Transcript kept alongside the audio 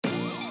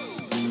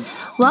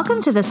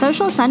Welcome to the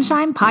Social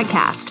Sunshine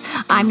Podcast.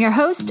 I'm your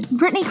host,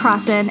 Brittany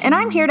Crossan, and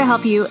I'm here to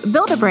help you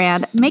build a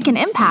brand, make an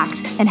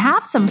impact, and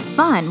have some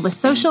fun with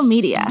social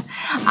media.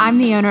 I'm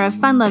the owner of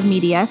Fun Love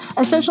Media,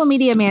 a social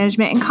media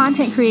management and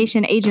content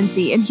creation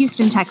agency in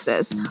Houston,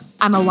 Texas.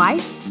 I'm a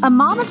wife, a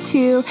mom of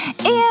two,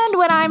 and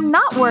when I'm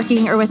not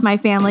working or with my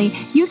family,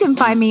 you can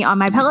find me on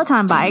my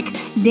Peloton bike,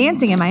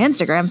 dancing in my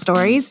Instagram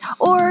stories,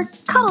 or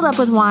cuddled up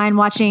with wine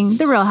watching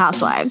The Real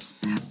Housewives.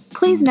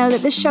 Please know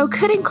that this show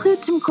could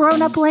include some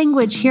grown-up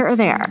language here or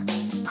there.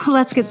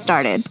 Let's get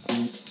started.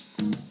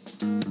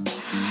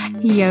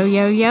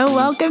 Yo,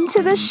 welcome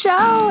to the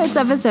show. It's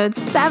episode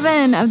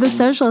 7 of the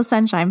Social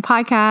Sunshine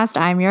Podcast.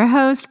 I'm your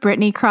host,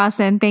 Brittany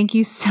Crossan. Thank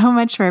you so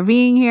much for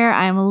being here.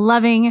 I'm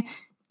loving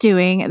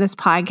doing this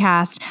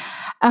podcast.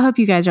 I hope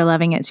you guys are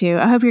loving it too.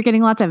 I hope you're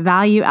getting lots of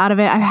value out of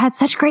it. I've had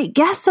such great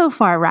guests so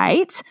far,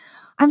 right?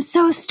 I'm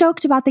so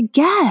stoked about the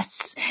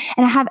guests.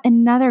 And I have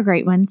another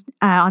great one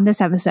on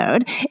this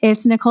episode.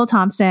 It's Nicole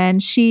Thompson.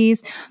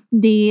 She's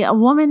the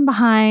woman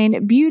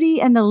behind Beauty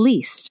and the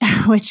Least,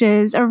 which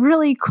is a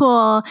really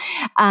cool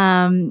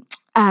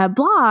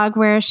blog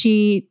where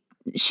she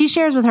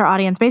shares with her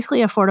audience basically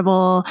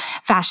affordable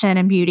fashion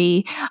and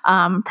beauty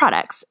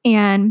products.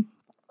 And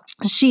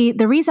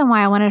the reason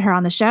why I wanted her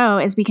on the show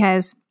is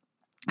because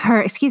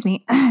her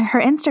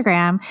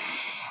Instagram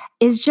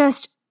is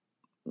just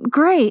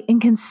great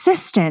and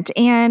consistent,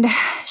 and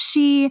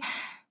she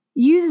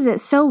uses it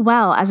so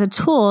well as a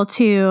tool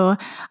to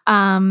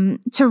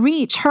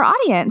reach her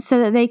audience so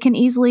that they can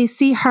easily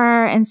see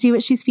her and see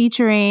what she's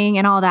featuring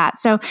and all that.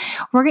 So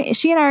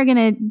she and I are going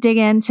to dig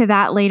into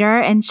that later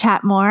and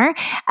chat more.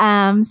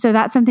 So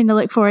that's something to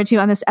look forward to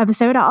on this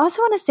episode. I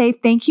also want to say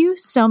thank you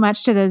so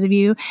much to those of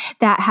you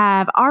that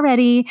have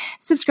already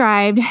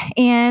subscribed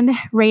and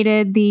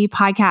rated the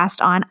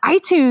podcast on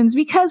iTunes,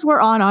 because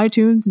we're on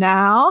iTunes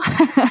now.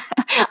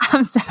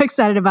 I'm so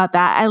excited about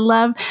that. I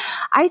love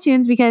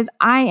iTunes because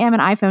I am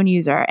an iPhone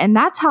user, and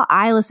that's how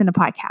I listen to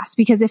podcasts.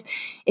 Because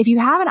if you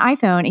have an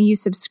iPhone and you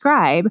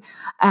subscribe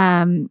to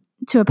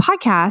a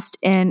podcast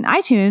in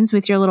iTunes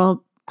with your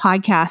little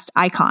podcast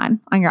icon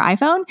on your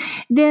iPhone,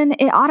 then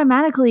it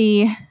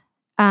automatically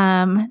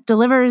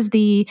delivers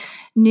the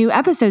new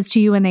episodes to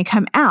you when they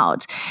come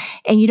out,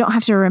 and you don't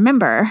have to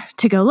remember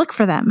to go look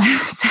for them.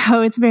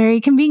 So it's very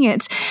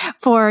convenient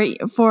for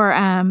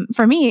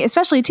me,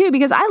 especially too,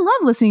 because I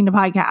love listening to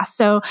podcasts.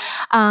 So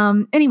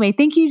anyway,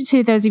 thank you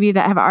to those of you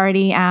that have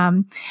already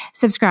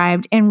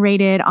subscribed and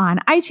rated on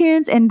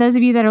iTunes, and those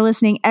of you that are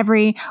listening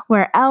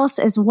everywhere else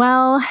as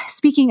well.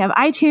 Speaking of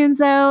iTunes,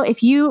 though,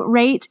 if you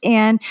rate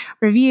and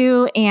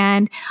review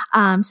and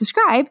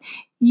subscribe,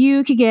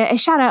 you could get a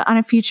shout out on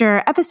a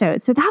future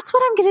episode. So that's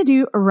what I'm going to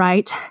do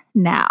right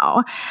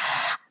now.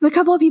 A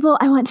couple of people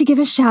I want to give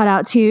a shout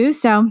out to.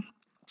 So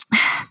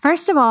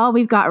first of all,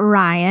 we've got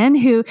Ryan,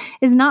 who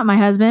is not my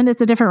husband.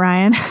 It's a different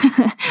Ryan.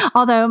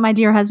 Although my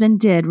dear husband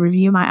did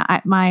review my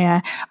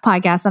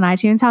podcast on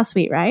iTunes. How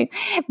sweet, right?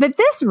 But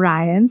this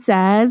Ryan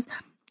says,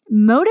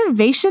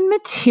 motivation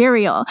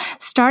material.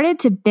 Started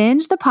to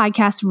binge the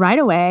podcast right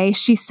away.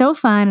 She's so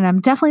fun, and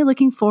I'm definitely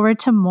looking forward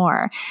to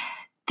more.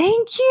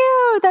 Thank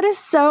you. That is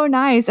so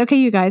nice. Okay,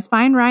 you guys,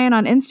 find Ryan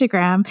on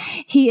Instagram.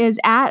 He is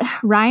at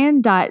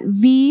ryan.v.garcia.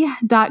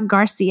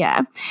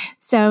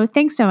 So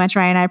thanks so much,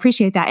 Ryan. I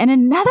appreciate that. And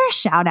another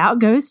shout out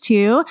goes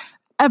to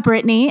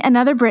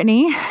another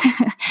Brittany.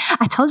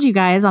 I told you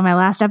guys on my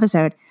last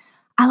episode,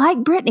 I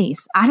like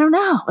Brittany's. I don't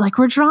know, like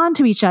we're drawn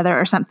to each other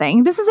or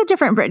something. This is a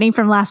different Brittany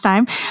from last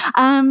time.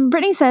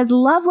 Brittany says,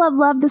 love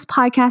this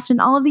podcast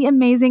and all of the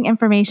amazing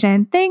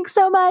information. Thanks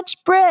so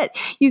much, Britt.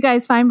 You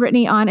guys find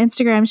Brittany on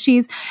Instagram.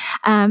 She's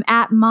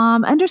at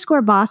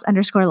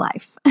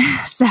mom_boss_life.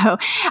 So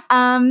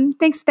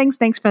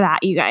thanks for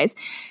that, you guys.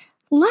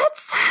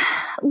 Let's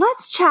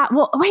chat.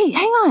 Well, wait,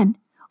 hang on.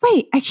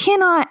 Wait, I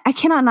cannot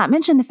not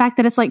mention the fact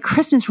that it's like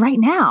Christmas right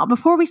now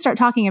before we start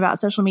talking about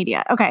social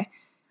media. Okay.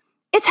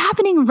 It's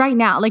happening right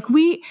now. Like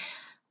we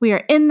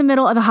are in the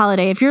middle of the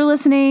holiday. If you're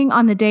listening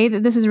on the day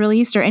that this is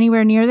released or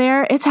anywhere near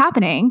there, it's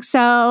happening.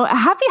 So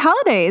happy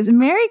holidays.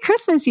 Merry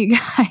Christmas, you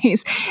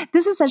guys.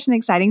 This is such an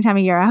exciting time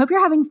of year. I hope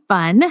you're having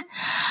fun.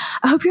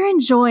 I hope you're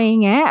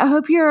enjoying it. I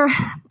hope or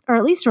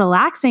at least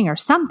relaxing or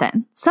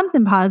something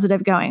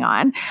positive going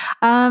on.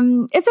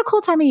 It's a cool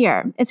time of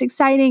year. It's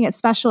exciting. It's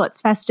special. It's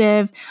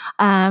festive.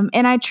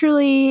 And I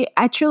truly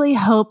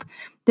hope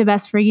the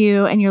best for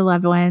you and your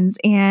loved ones.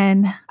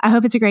 And I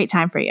hope it's a great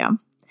time for you.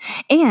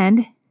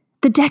 And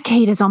the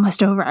decade is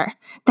almost over.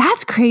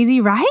 That's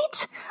crazy,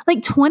 right?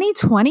 Like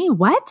 2020,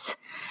 what?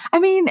 I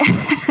mean,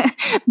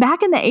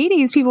 back in the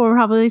 80s, people were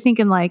probably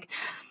thinking like,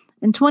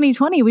 in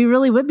 2020, we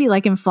really would be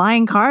like in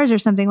flying cars or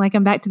something like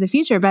in Back to the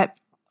Future. But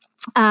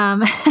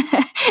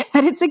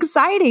it's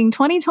exciting.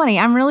 2020.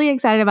 I'm really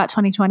excited about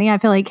 2020. I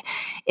feel like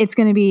it's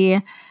going to be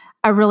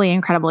a really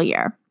incredible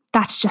year.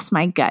 That's just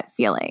my gut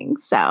feeling.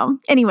 So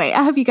anyway,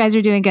 I hope you guys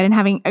are doing good and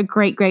having a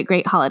great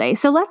holiday.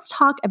 So let's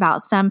talk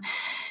about some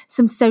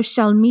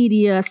social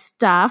media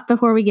stuff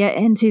before we get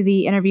into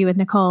the interview with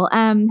Nicole.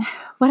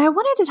 what I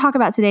wanted to talk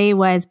about today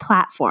was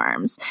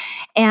platforms.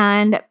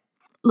 And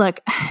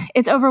look,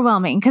 it's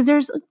overwhelming because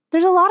there's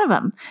a lot of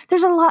them.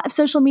 There's a lot of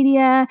social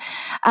media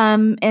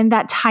and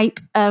that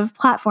type of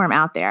platform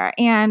out there.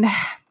 And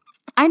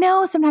I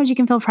know sometimes you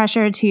can feel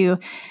pressure to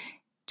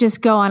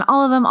just go on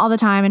all of them all the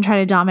time and try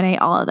to dominate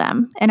all of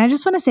them. And I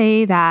just want to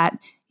say that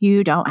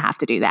you don't have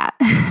to do that.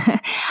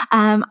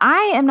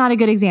 I am not a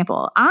good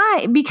example.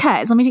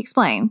 Because let me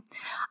explain.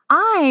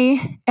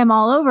 I am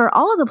all over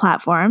all of the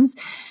platforms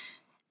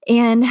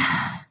and,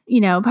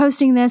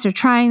 posting this or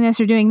trying this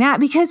or doing that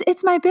because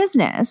it's my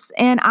business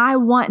and I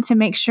want to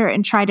make sure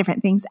and try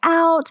different things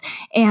out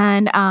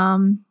and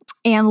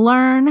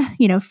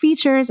learn,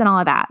 features and all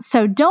of that.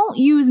 So don't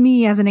use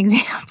me as an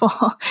example.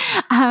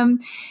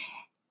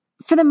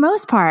 For the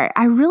most part,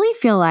 I really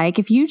feel like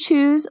if you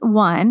choose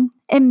one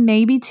and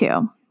maybe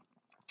two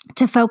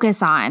to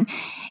focus on,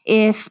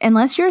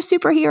 unless you're a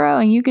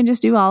superhero and you can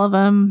just do all of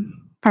them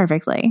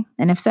perfectly.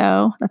 And if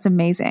so, that's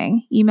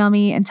amazing. Email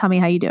me and tell me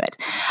how you do it.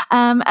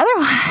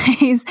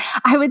 Otherwise,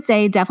 I would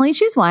say definitely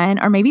choose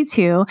one or maybe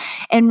two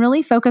and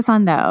really focus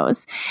on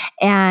those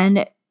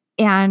and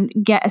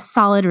get a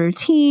solid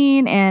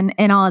routine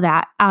and all of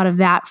that out of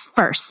that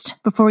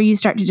first before you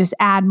start to just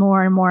add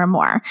more and more and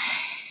more.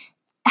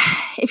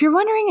 If you're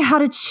wondering how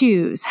to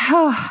choose,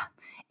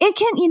 it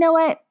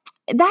can,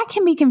 that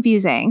can be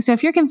confusing. So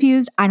if you're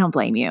confused, I don't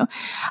blame you.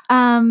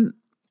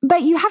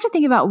 But you have to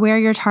think about where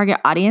your target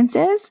audience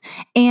is.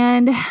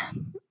 And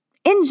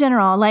in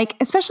general,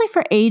 especially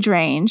for age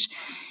range,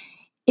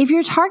 if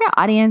your target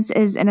audience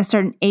is in a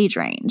certain age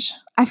range,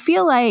 I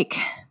feel like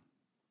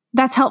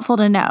that's helpful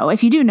to know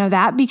if you do know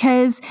that,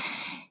 because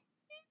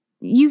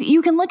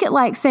you can look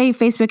at say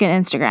Facebook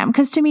and Instagram,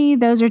 because to me,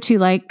 those are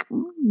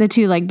the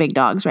two big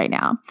dogs right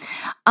now.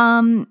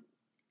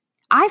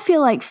 I feel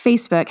like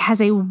Facebook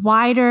has a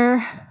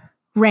wider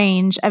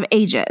range of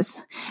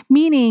ages,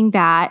 meaning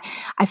that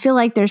I feel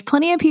like there's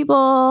plenty of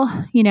people,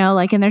 in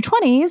their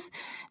 20s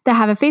that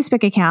have a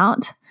Facebook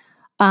account,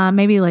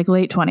 maybe late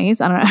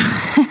 20s, I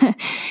don't know.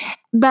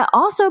 But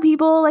also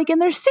people in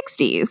their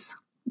 60s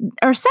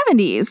or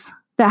 70s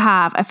that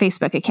have a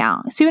Facebook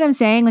account. See what I'm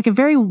saying? A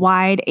very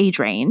wide age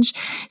range.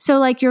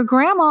 So your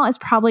grandma is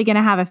probably going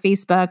to have a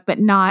Facebook, but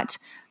not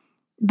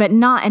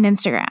an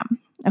Instagram.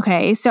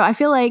 Okay. So I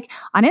feel like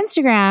on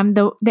Instagram,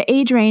 the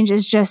age range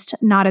is just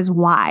not as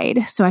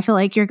wide. So I feel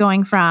like you're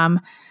going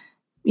from,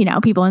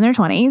 people in their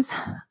 20s,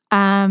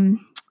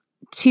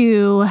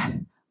 to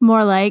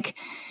more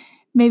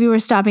maybe we're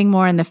stopping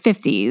more in the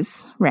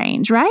 50s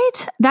range,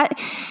 right?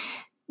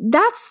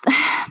 That's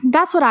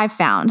what I've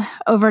found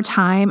over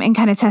time and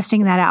kind of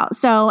testing that out.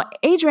 So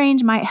age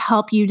range might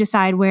help you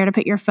decide where to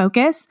put your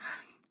focus.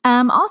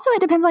 Also, it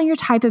depends on your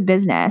type of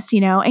business,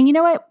 and you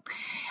know what?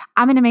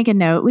 I'm going to make a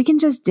note. We can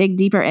just dig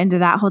deeper into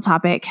that whole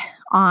topic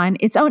on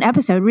its own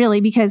episode, really,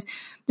 because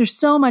there's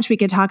so much we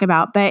could talk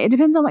about, but it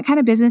depends on what kind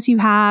of business you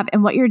have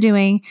and what you're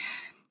doing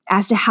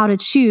as to how to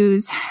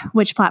choose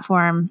which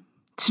platform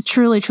to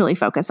truly, truly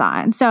focus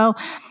on. So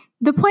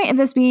the point of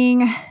this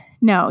being,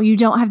 no, you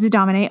don't have to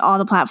dominate all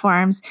the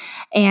platforms.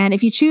 And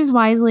if you choose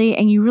wisely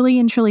and you really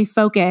and truly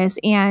focus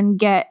and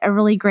get a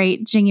really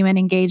great, genuine,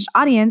 engaged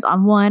audience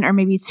on one or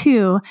maybe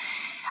two,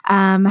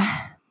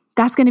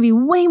 that's going to be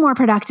way more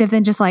productive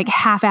than just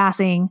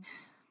half-assing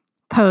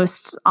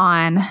posts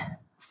on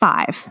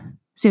 5.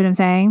 See what I'm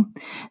saying?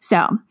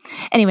 So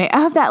anyway,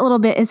 I hope that little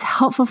bit is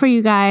helpful for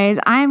you guys.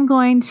 I'm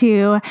going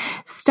to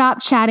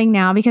stop chatting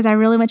now because I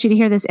really want you to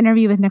hear this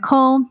interview with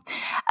Nicole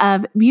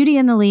of Beauty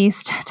and the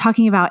Least,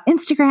 talking about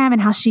Instagram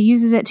and how she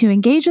uses it to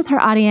engage with her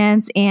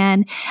audience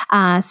and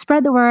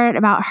spread the word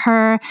about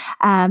her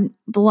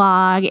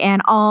blog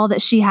and all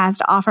that she has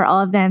to offer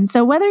all of them.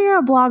 So whether you're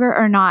a blogger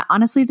or not,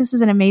 honestly, this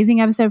is an amazing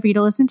episode for you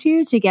to listen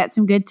to get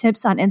some good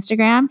tips on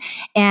Instagram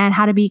and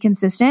how to be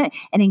consistent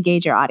and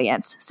engage your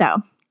audience.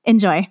 So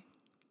enjoy.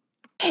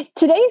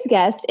 Today's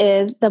guest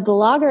is the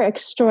blogger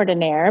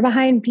extraordinaire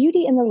behind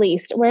Beauty and the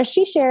Least, where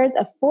she shares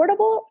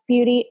affordable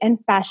beauty and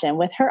fashion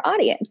with her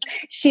audience.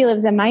 She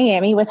lives in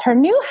Miami with her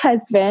new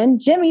husband,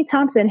 Jimmy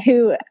Thompson,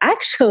 who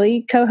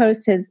actually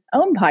co-hosts his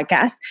own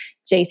podcast,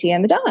 JT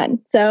and the Dawn.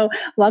 So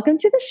welcome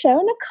to the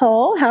show,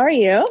 Nicole. How are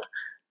you?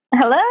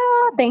 Hello.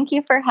 Thank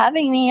you for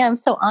having me. I'm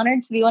so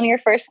honored to be one of your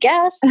first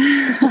guests.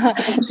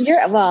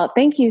 Well,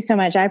 thank you so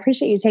much. I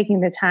appreciate you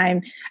taking the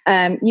time.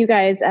 You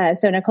guys,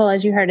 so Nicole,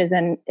 as you heard, is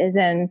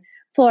in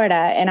Florida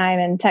and I'm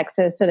in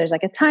Texas. So there's a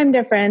time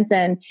difference.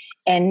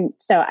 And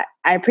so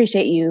I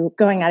appreciate you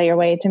going out of your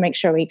way to make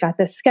sure we got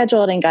this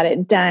scheduled and got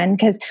it done.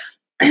 Because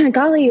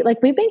golly,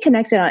 we've been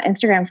connected on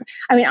Instagram.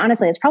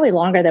 Honestly, it's probably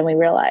longer than we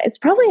realize.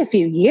 Probably a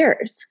few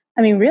years.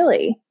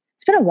 Really,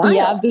 it's been a while.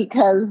 Yeah,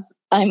 because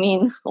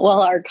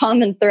our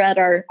common thread,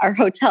 our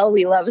hotel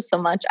we love so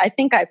much. I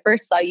think I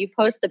first saw you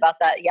post about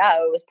that. Yeah,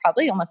 it was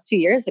probably almost 2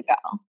 years ago.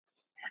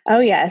 Oh,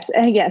 yes.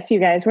 Yes, you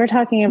guys. We're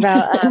talking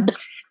about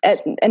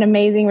at an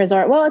amazing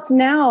resort. Well, it's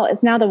now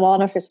the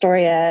Waldorf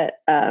Astoria,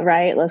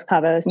 right? Los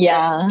Cabos.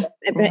 Yeah.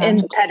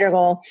 In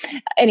Pedregal.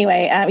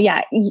 Anyway,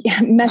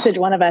 message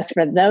one of us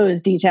for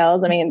those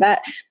details. I mean,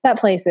 that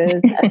place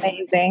is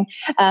amazing.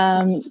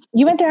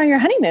 You went there on your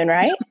honeymoon,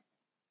 right?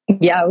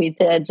 Yeah, we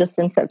did, just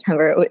in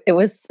September. It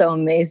was so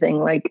amazing.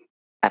 Like,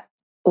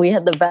 we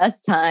had the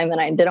best time and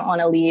I didn't want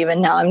to leave.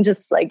 And now I'm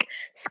just like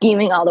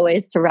scheming all the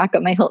ways to rack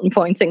up my Hilton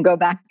points and go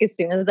back as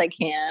soon as I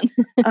can.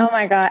 Oh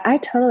my God. I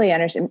totally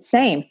understand.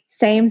 Same.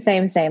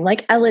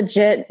 Like, I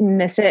legit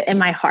miss it in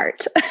my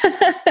heart.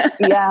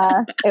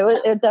 Yeah,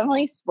 it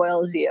definitely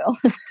spoils you.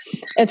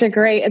 It's a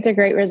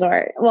great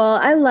resort. Well,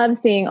 I love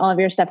seeing all of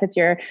your stuff with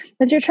your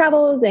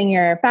travels and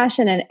your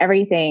fashion and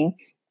everything.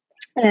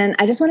 And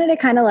I just wanted to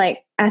kind of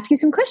like ask you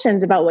some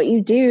questions about what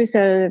you do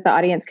so that the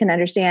audience can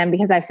understand,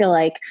 because I feel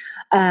like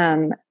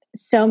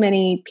so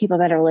many people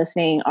that are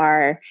listening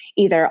are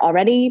either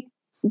already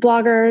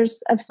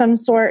bloggers of some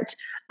sort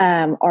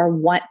or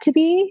want to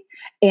be,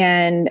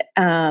 and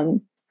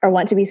or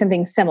want to be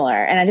something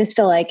similar. And I just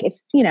feel like if,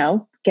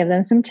 give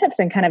them some tips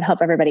and kind of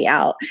help everybody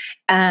out.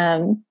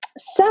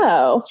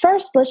 So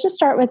first, let's just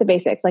start with the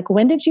basics. Like,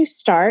 when did you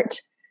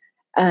start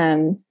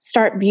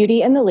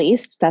Beauty and the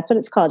Least? That's what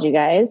it's called, you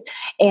guys.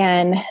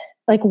 And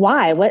like,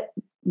 why? What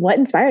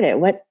inspired it?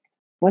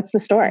 What's the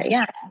story?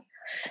 Yeah.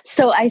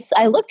 So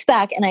I looked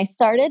back and I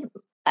started,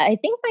 I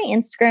think, my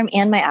Instagram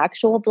and my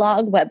actual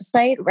blog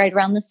website right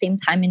around the same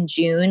time in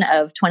June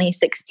of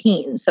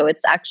 2016. So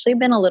it's actually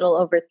been a little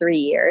over 3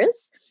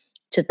 years,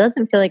 which it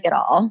doesn't feel like at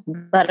all.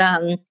 But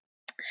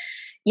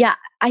yeah,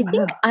 I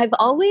think I've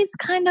always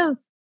kind of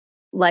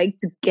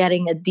liked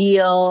getting a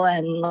deal,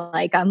 and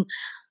like I'm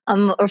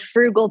a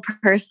frugal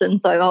person,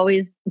 so I've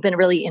always been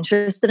really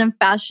interested in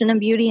fashion and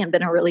beauty and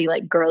been a really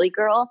like girly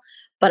girl,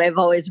 but I've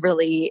always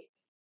really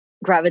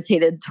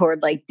gravitated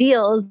toward like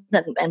deals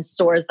and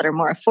stores that are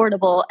more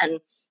affordable. And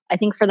I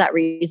think for that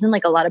reason,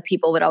 like a lot of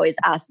people would always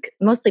ask,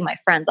 mostly my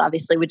friends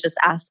obviously would just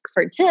ask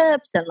for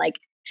tips and like,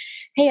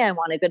 hey, I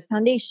want a good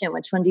foundation.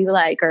 Which one do you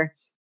like? Or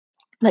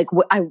like,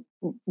 I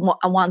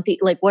want the,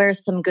 like,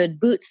 where's some good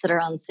boots that are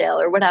on sale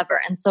or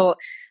whatever. And so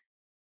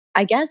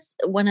I guess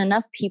when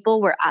enough people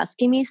were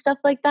asking me stuff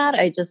like that,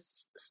 I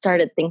just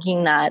started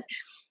thinking that,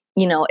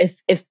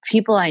 if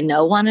people I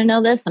know want to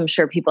know this, I'm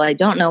sure people I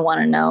don't know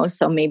want to know.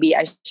 So maybe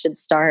I should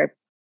start,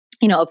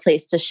 a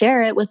place to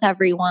share it with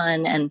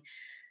everyone, and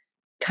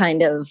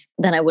kind of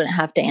then I wouldn't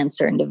have to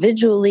answer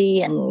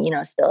individually,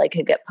 and, still I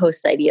could get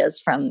post ideas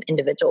from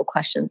individual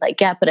questions I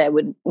get, but I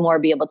would more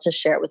be able to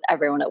share it with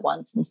everyone at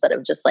once instead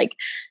of just like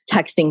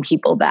texting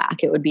people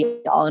back. It would be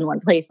all in one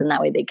place, and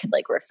that way they could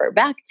like refer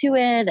back to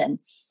it and,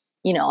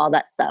 all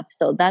that stuff.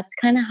 So that's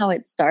kind of how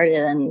it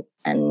started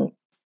and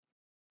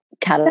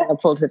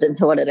catapulted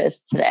into what it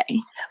is today.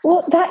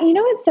 Well,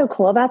 what's so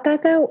cool about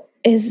that though,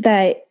 is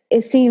that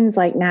it seems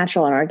like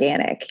natural and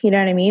organic. You know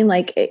what I mean?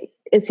 Like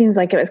it seems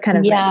like it was kind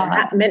of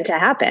meant to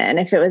happen.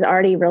 If it was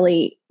already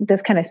really,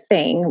 this kind of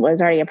thing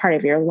was already a part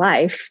of your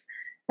life,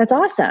 that's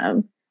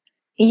awesome.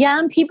 Yeah.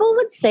 And people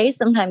would say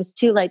sometimes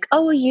too, like,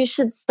 oh, you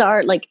should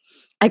start, like,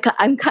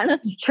 I'm kind of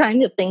trying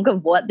to think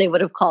of what they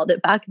would have called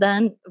it back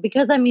then,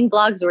 because I mean,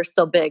 blogs were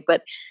still big,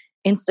 but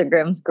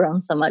Instagram's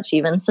grown so much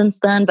even since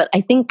then. But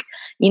I think,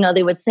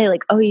 they would say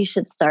like, oh, you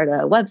should start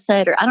a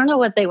website, or I don't know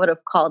what they would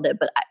have called it,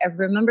 but I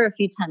remember a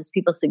few times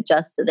people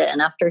suggested it.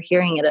 And after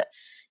hearing it,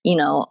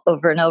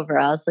 over and over,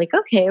 I was like,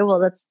 okay, well,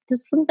 that's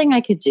something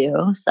I could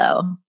do.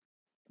 So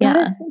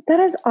yeah.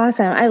 That is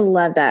awesome. I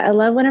love that. I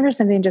love whenever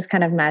something just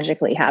kind of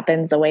magically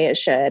happens the way it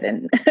should,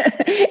 and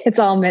it's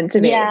all meant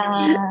to be.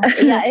 Yeah.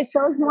 Yeah. It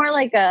feels more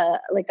like a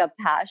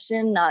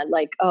passion, not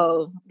like,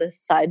 oh, this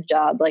side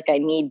job, like I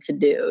need to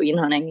do, you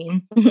know what I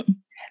mean?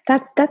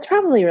 That's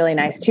probably really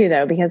nice too,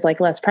 though, because like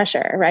less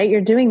pressure, right?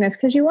 You're doing this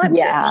because you want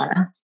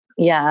to.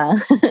 Yeah.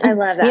 I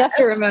love that. You have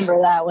to remember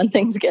that when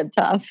things get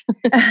tough.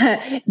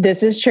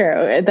 This is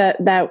true. That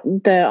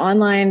the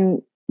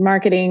online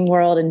marketing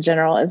world in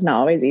general is not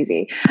always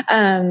easy.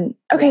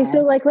 Okay. So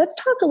like, let's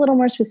talk a little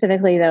more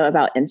specifically though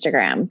about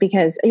Instagram,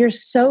 because you're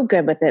so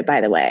good with it, by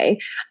the way.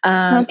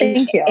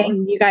 Thank you.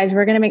 And you guys,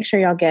 we're going to make sure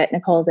y'all get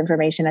Nicole's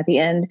information at the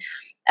end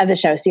of the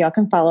show so y'all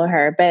can follow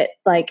her. But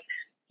like,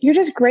 you're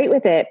just great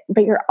with it,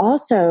 but you're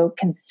also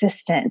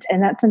consistent.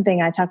 And that's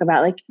something I talk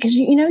about, like, because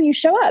you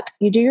show up,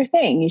 you do your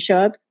thing, you show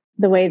up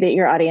the way that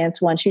your audience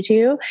wants you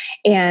to.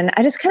 And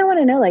I just kind of want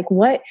to know, like,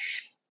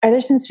 are there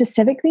some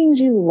specific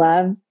things you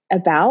love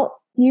about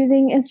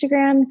using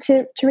Instagram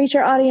to reach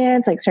your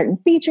audience, like certain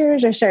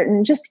features or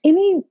certain, just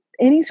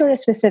any sort of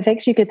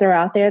specifics you could throw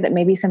out there that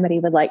maybe somebody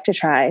would like to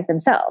try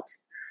themselves?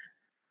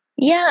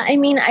 Yeah, I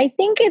mean, I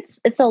think it's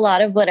a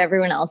lot of what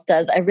everyone else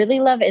does. I really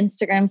love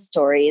Instagram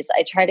stories.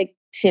 I try to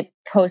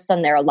post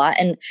on there a lot.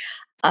 And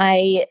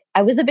I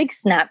was a big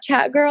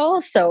Snapchat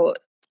girl. So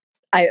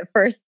at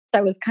first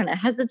I was kind of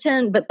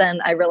hesitant, but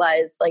then I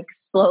realized like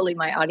slowly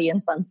my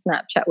audience on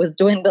Snapchat was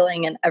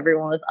dwindling and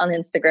everyone was on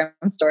Instagram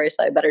stories.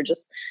 So I better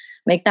just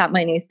make that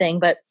my new thing.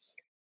 But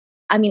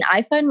I mean,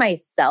 I find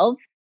myself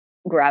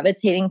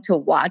gravitating to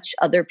watch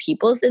other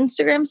people's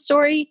Instagram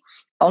story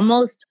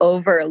almost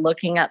over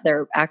looking at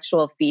their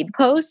actual feed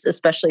posts,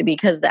 especially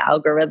because the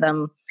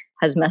algorithm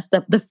has messed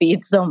up the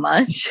feed so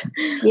much.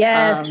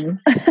 Yes.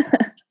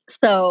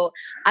 So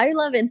I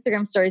love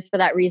Instagram stories for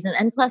that reason.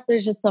 And plus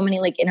there's just so many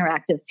like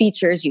interactive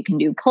features. You can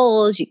do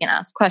polls, you can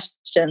ask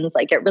questions.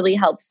 Like it really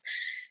helps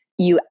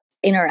you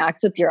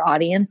interact with your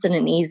audience in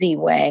an easy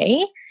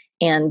way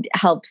and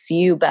helps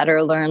you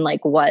better learn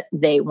like what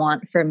they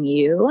want from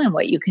you and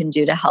what you can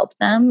do to help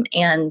them.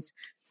 And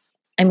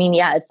I mean,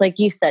 yeah, it's like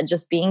you said,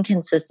 just being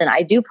consistent.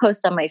 I do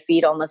post on my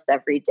feed almost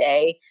every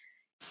day.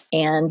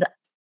 And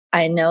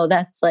I know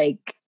that's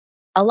like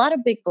a lot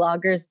of big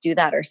bloggers do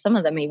that, or some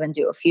of them even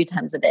do a few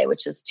times a day,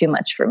 which is too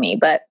much for me.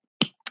 But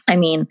I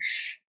mean,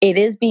 it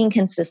is being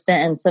consistent.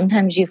 And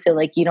sometimes you feel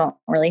like you don't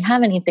really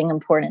have anything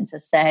important to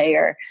say,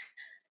 or,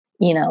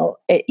 you know,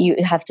 you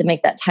have to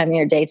make that time in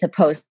your day to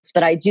post.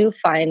 But I do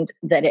find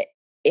that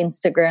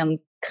Instagram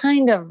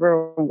kind of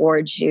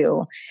rewards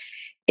you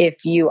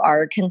if you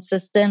are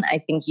consistent. I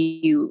think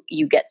you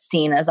get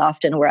seen as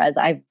often. Whereas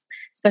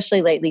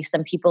especially lately,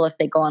 some people, if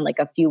they go on like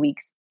a few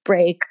weeks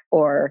break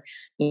or,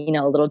 you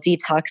know, a little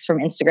detox from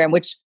Instagram,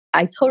 which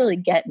I totally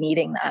get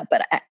needing that,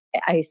 but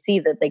I see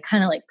that they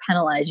kind of like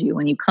penalize you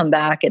when you come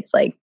back. It's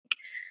like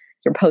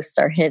your posts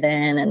are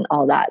hidden and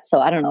all that. So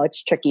I don't know,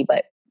 it's tricky,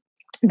 but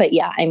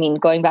yeah, I mean,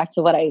 going back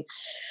to what I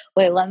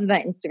love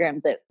about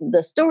Instagram,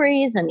 the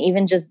stories and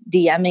even just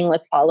DMing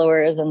with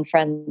followers and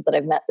friends that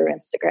I've met through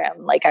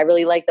Instagram. Like I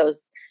really like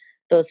those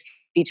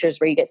features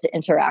where you get to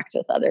interact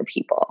with other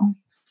people.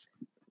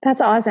 That's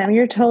awesome.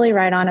 You're totally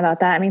right on about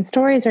that. I mean,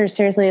 stories are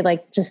seriously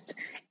like just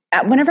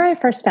whenever I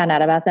first found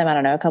out about them, I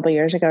don't know, a couple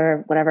years ago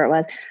or whatever it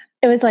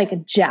was like a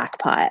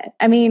jackpot.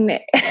 I mean,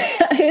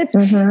 it's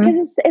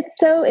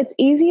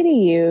easy to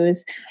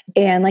use.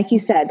 And like you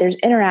said, there's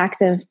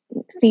interactive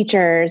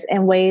features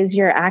and ways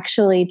you're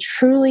actually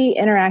truly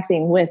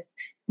interacting with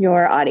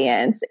your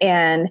audience.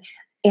 And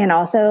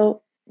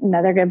also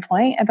another good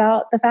point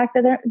about the fact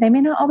that they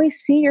may not always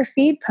see your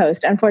feed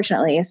post,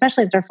 unfortunately,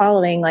 especially if they're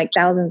following like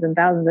thousands and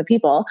thousands of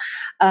people.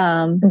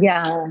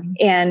 Yeah.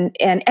 And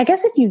I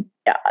guess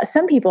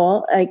some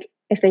people, like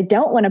if they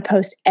don't want to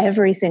post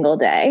every single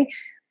day,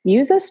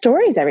 use those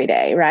stories every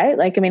day, right?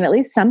 Like, I mean, at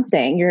least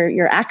something,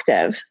 you're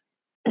active.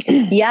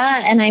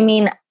 Yeah. And I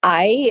mean,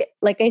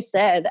 like I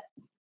said,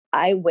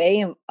 I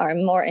are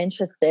more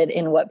interested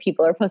in what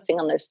people are posting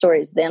on their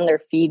stories than their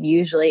feed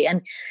usually.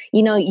 And,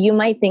 you know, you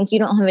might think you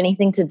don't have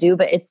anything to do,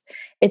 but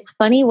it's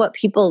funny what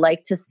people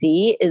like to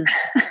see is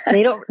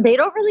they don't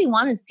really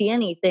want to see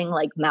anything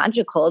like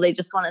magical. They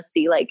just want to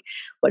see like,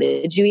 what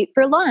did you eat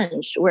for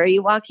lunch? Where are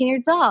you walking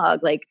your dog?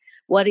 Like,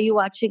 what are you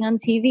watching on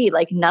TV?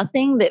 Like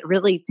nothing that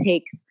really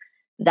takes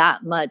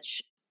that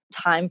much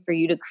time for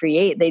you to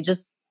create. They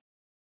just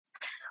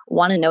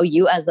want to know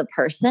you as a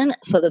person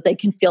so that they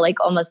can feel like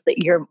almost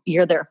that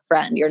you're their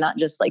friend. You're not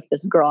just like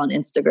this girl on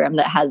Instagram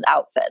that has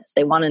outfits.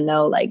 They want to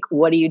know like,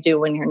 what do you do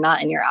when you're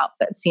not in your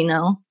outfits, you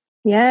know?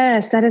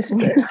 Yes, that is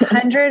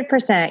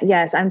 100%.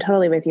 Yes, I'm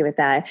totally with you with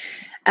that.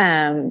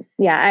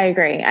 Yeah, I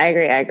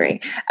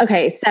agree.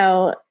 Okay,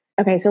 so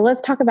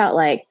let's talk about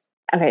like,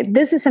 okay,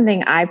 this is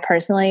something I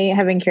personally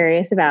have been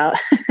curious about.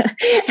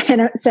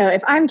 And so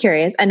if I'm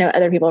curious, I know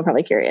other people are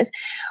probably curious.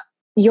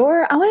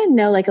 I want to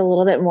know like a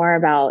little bit more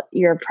about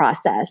your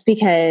process,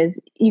 because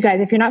you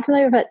guys, if you're not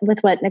familiar with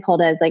what Nicole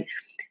does, like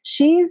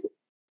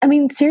I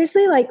mean,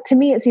 seriously, like to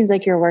me, it seems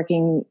like you're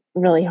working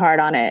really hard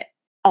on it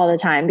all the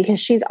time, because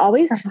she's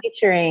always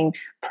featuring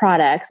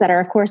products that are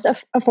of course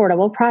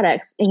affordable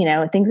products, you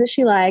know, things that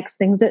she likes,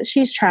 things that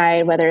she's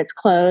tried, whether it's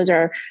clothes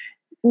or,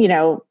 you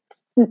know,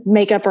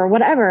 makeup or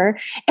whatever.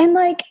 And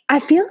like,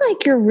 I feel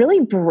like you're really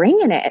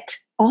bringing it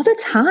all the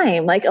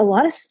time, like a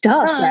lot of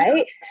stuff,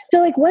 right? So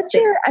like, what's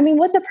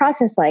a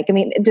process like? I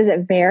mean, does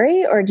it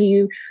vary, or do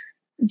you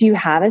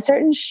have a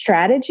certain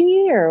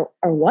strategy or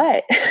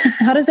what?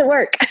 How does it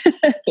work?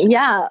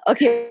 Yeah.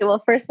 Okay. Well,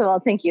 first of all,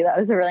 thank you. That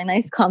was a really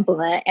nice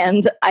compliment.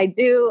 And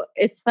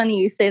it's funny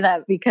you say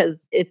that,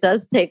 because it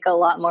does take a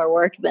lot more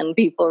work than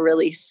people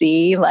really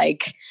see,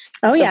 like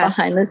the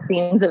behind the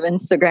scenes of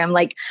Instagram.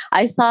 Like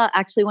I saw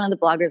actually one of the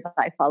bloggers that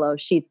I follow,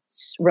 she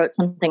wrote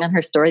something on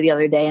her story the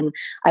other day, and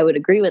I would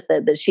agree with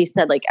it, that she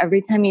said like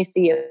every time you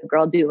see a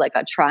girl do like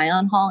a try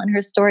on haul in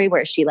her story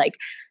where she like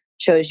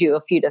shows you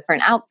a few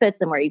different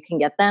outfits and where you can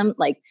get them,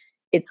 like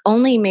it's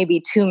only maybe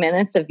 2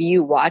 minutes of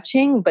you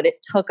watching, but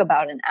it took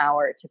about an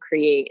hour to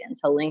create and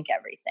to link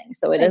everything.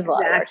 So it is a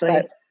lot of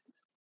work.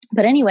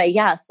 But anyway,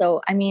 yeah.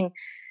 So, I mean,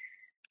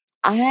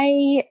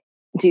 I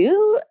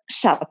do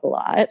shop a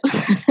lot.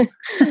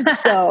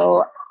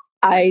 So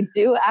I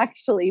do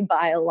actually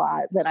buy a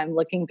lot that I'm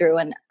looking through.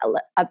 And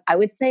I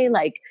would say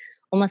like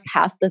almost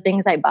half the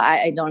things I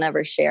buy, I don't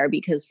ever share,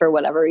 because for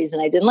whatever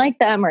reason, I didn't like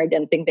them, or I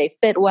didn't think they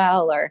fit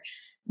well, or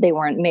they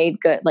weren't made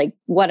good, like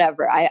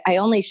whatever. I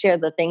only share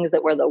the things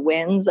that were the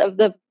wins of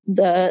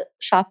the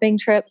shopping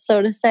trip,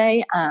 so to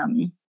say.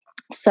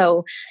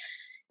 So,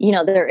 you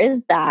know, there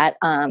is that.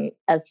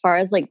 As far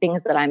as like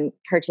things that I'm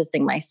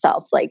purchasing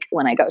myself, like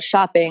when I go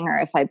shopping or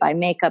if I buy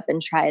makeup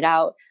and try it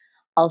out,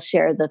 I'll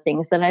share the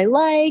things that I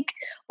like,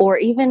 or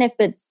even if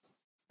it's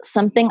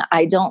something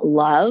I don't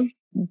love,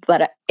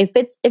 but if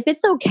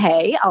it's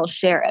okay, I'll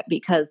share it,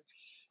 because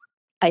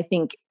I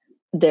think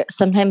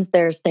sometimes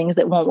there's things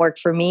that won't work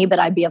for me, but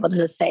I'd be able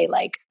to say,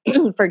 like,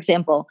 for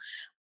example,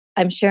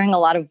 I'm sharing a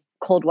lot of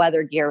cold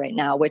weather gear right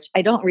now, which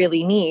I don't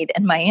really need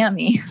in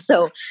Miami.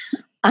 So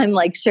I'm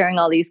like sharing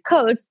all these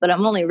coats, but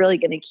I'm only really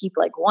going to keep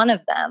like one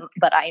of them.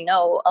 But I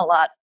know a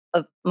lot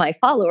of my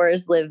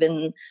followers live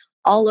in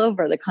all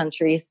over the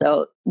country.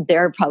 So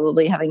they're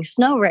probably having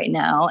snow right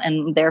now.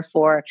 And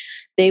therefore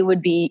they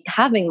would be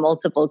having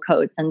multiple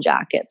coats and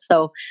jackets.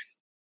 So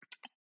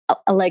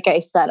like I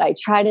said, I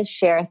try to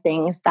share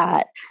things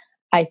that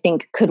I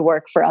think could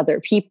work for other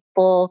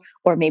people,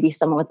 or maybe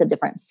someone with a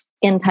different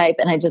skin type.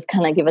 And I just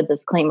kind of give a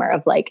disclaimer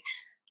of like,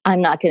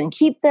 I'm not going to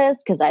keep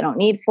this because I don't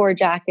need 4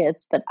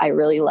 jackets, but I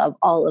really love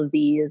all of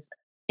these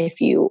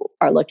if you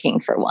are looking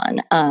for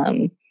one.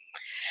 And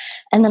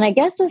then I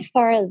guess as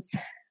far as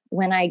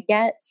when I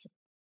get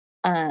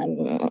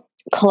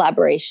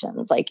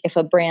collaborations, like if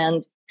a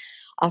brand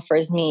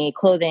offers me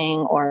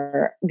clothing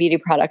or beauty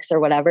products or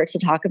whatever to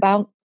talk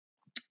about,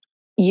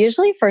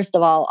 usually, first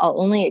of all, I'll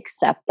only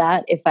accept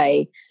that if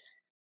I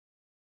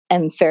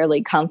am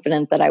fairly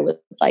confident that I would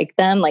like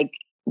them. Like,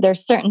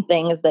 there's certain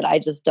things that I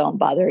just don't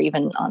bother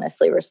even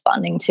honestly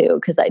responding to,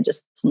 because I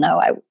just know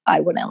I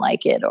wouldn't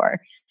like it, or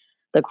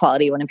the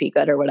quality wouldn't be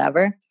good or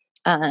whatever.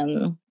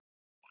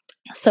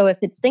 So if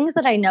it's things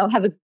that I know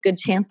have a good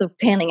chance of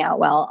panning out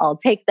well, I'll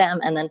take them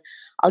and then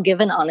I'll give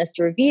an honest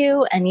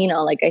review. And,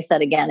 like I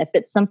said, again, if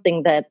it's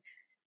something that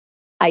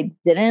I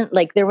didn't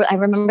like, I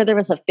remember there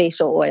was a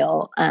facial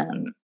oil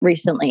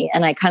recently,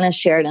 and I kind of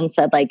shared and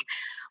said, like,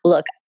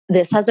 look,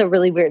 this has a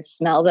really weird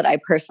smell that I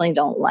personally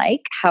don't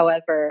like.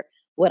 However,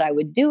 what I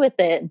would do with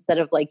it, instead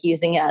of like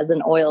using it as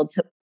an oil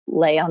to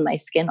lay on my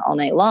skin all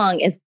night long,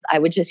 is I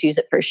would just use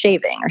it for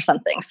shaving or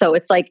something. So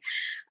it's like,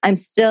 I'm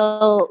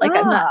still like,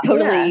 I'm not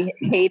totally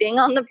hating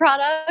on the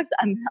product.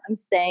 I'm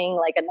saying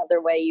like another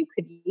way you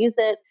could use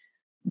it.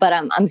 But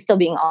I'm still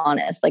being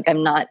honest. Like,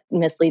 I'm not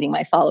misleading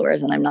my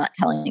followers, and I'm not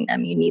telling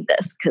them you need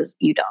this because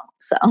you don't.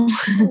 So,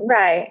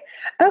 right.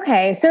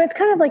 Okay. So it's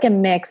kind of like a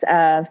mix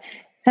of,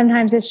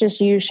 sometimes it's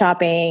just you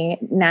shopping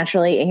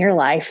naturally in your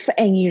life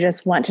and you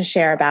just want to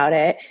share about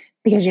it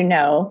because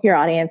your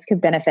audience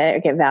could benefit or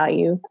get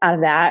value out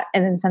of that.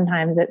 And then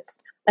sometimes it's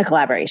a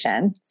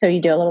collaboration. So you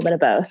do a little bit of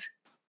both.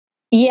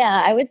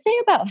 Yeah, I would say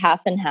about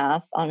half and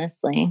half,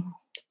 honestly.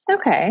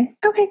 Okay,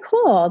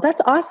 cool.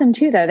 That's awesome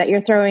too, though, that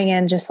you're throwing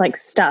in just like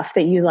stuff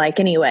that you like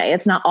anyway.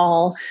 It's not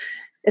all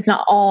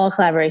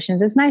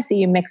collaborations. It's nice that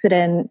you mix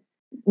in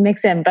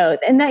both,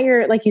 and that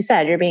you're, like you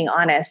said, you're being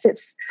honest.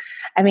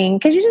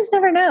 Because you just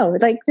never know.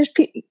 Like,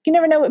 you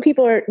never know what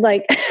people are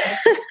like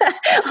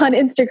on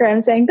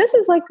Instagram saying, this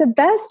is like the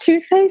best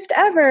toothpaste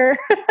ever.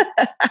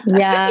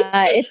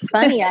 Yeah, it's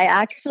funny. I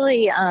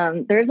actually,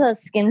 there's a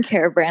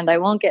skincare brand. I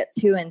won't get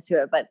too into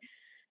it, but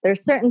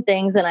there's certain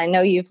things, and I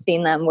know you've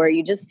seen them, where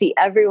you just see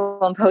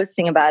everyone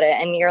posting about it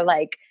and you're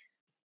like,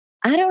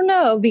 I don't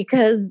know,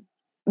 because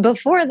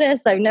before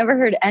this, I've never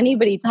heard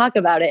anybody talk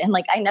about it. And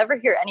like, I never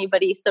hear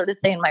anybody, so to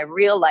say, in my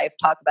real life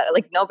talk about it.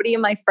 Like, nobody in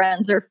my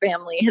friends or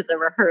family has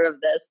ever heard of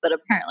this, but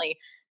apparently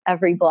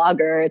every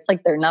blogger, it's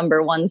like their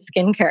number one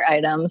skincare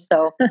item.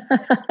 So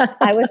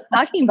I was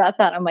talking about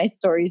that on my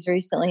stories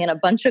recently, and a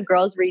bunch of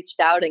girls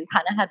reached out and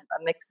kind of had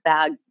a mixed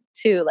bag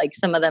too. Like,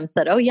 some of them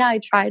said, oh yeah, I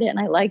tried it and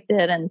I liked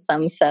it. And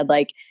some said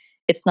like,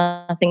 it's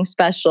nothing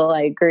special.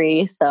 I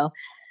agree. So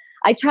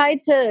I tried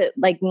to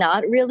like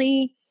not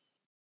really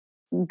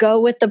go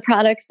with the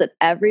products that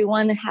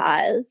everyone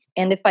has.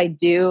 And if I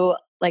do,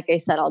 like I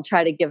said, I'll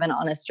try to give an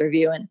honest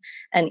review,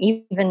 and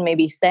even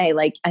maybe say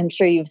like, I'm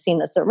sure you've seen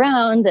this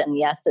around, and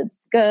yes,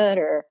 it's good,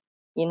 or,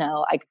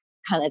 I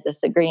kind of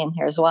disagree and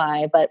here's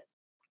why. But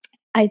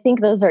I think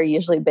those are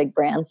usually big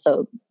brands,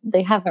 so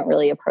they haven't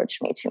really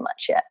approached me too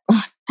much yet.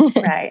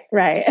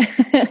 Right.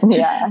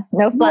 Yeah.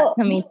 No flat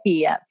tummy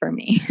tea yet for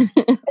me.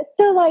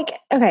 So like,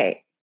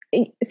 okay,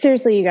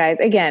 seriously, you guys,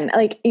 again,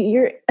 like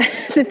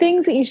the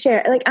things that you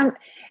share, like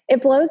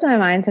it blows my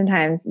mind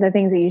sometimes, the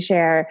things that you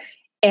share.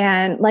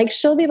 And like,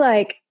 she'll be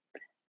like,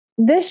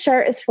 this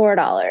shirt is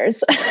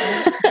 $4.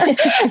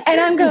 And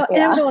I'm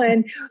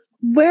going,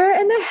 where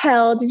in the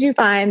hell did you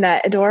find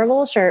that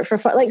adorable shirt for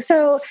 $4? Like,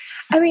 so,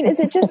 is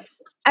it just,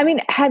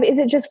 is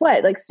it just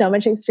what, like so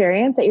much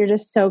experience that you're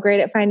just so great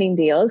at finding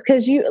deals?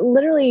 Cause you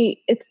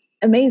literally, it's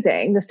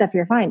amazing the stuff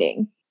you're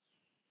finding.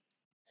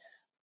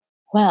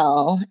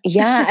 Well,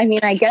 yeah,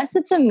 I guess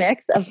it's a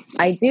mix of,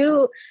 I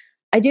do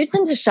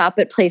tend to shop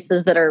at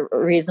places that are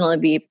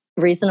reasonably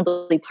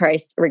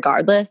priced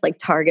regardless, like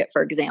Target,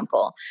 for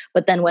example.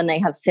 But then when they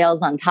have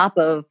sales on top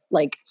of,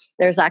 like,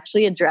 there's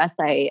actually a dress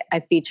I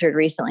featured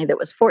recently that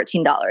was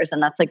 $14,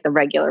 and that's like the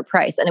regular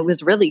price. And it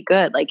was really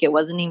good. Like, it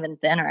wasn't even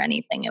thin or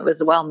anything. It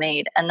was well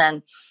made. And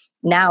then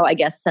now, I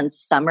guess since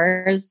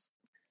summer's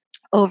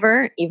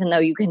over, even though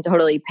you can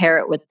totally pair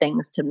it with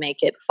things to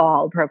make it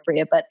fall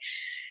appropriate, but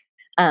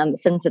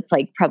Since it's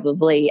like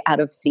probably out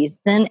of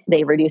season,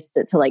 they reduced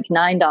it to like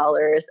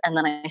 $9. And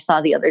then I saw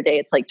the other day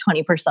it's like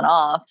 20%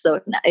 off. So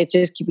it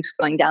just keeps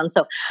going down.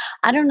 So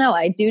I don't know.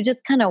 I do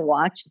just kind of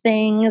watch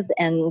things,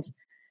 and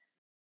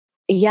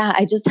yeah,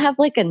 I just have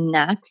like a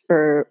knack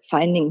for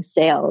finding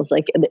sales.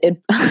 Like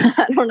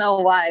I don't know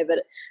why,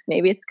 but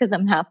maybe it's because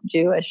I'm half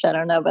Jewish. I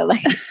don't know, but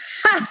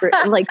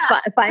like,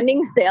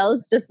 finding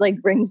sales just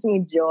like brings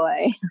me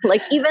joy.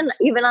 Like even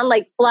on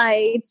like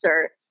flights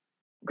or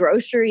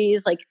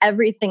groceries, like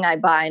everything I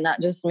buy,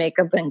 not just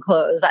makeup and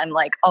clothes, I'm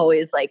like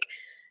always like,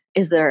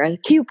 is there a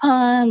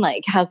coupon?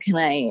 Like, how can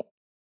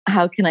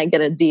I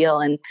get a deal?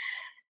 And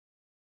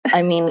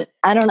I mean,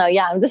 I don't know.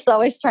 Yeah, I'm just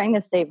always trying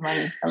to save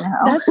money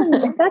somehow.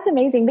 That's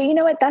amazing. But you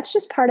know what? That's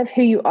just part of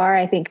who you are,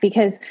 I think,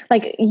 because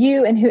like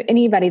you and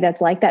anybody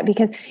that's like that,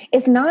 because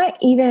it's not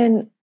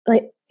even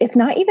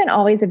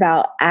always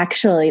about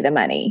actually the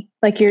money.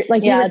 Like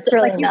it's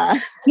really not.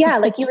 Yeah,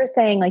 like you were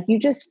saying, like you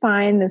just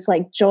find this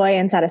like joy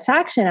and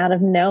satisfaction out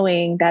of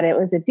knowing that it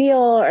was a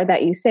deal or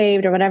that you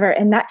saved or whatever.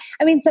 And that,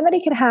 I mean,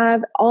 somebody could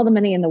have all the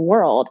money in the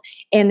world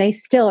and they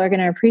still are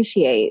going to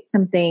appreciate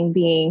something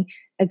being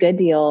a good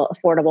deal,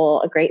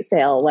 affordable, a great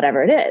sale,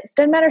 whatever it is.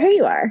 Doesn't matter who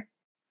you are.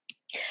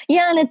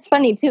 Yeah. And it's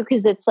funny too,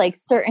 because it's like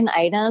certain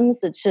items,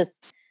 it's just,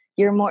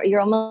 you're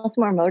almost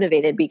more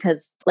motivated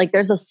because like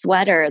there's a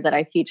sweater that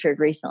I featured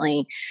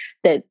recently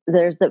that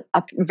there's a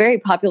very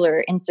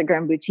popular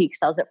Instagram boutique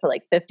sells it for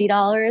like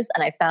 $50.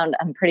 And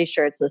I'm pretty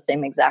sure it's the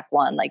same exact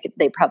one. Like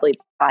they probably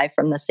buy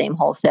from the same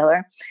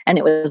wholesaler, and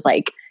it was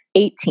like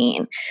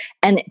 18.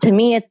 And to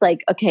me, it's like,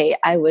 okay,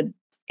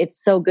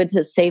 it's so good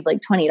to save like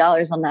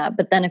 $20 on that.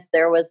 But then if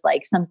there was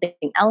like something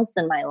else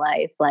in my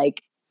life,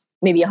 like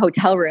maybe a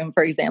hotel room,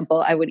 for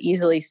example, I would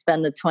easily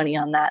spend the 20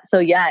 on that. So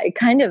yeah, it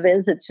kind of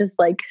is. It's just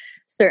like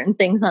certain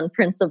things on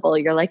principle.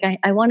 You're like,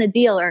 I want a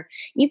deal. Or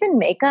even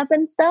makeup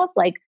and stuff.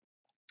 Like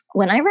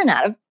when I run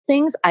out of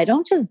things, I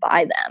don't just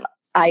buy them.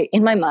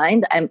 In my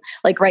mind, I'm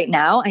like, right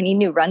now I need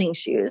new running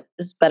shoes,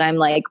 but I'm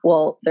like,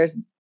 well, there's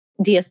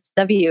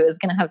DSW is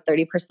going to have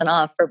 30%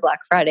 off for Black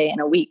Friday in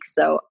a week.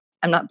 So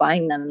I'm not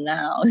buying them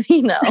now,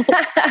 you know?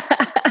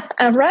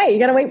 Right. You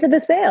got to wait for the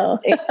sale.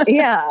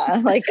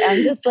 Yeah. Like,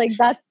 I'm just like,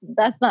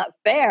 that's not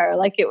fair.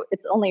 Like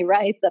it's only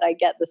right that I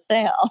get the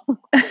sale.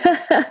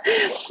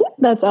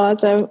 That's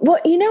awesome. Well,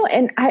 you know,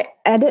 and I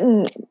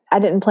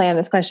didn't plan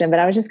this question, but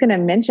I was just going to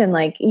mention,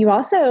 like, you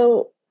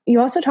also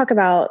talk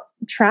about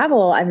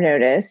travel. I've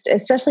noticed,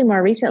 especially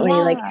more recently,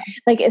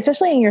 like,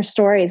 especially in your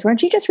stories.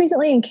 Weren't you just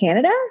recently in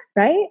Canada?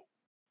 Right.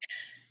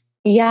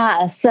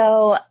 Yeah.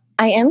 So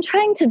I am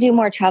trying to do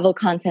more travel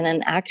content,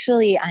 and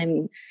actually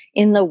I'm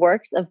in the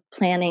works of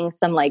planning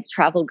some like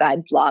travel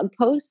guide blog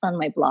posts on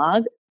my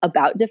blog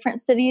about different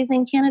cities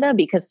in Canada,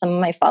 because some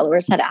of my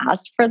followers had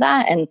asked for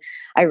that. And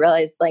I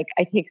realized like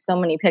I take so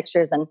many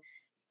pictures, and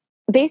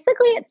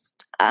basically it's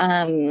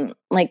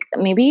like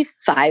maybe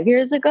 5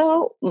 years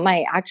ago,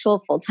 my actual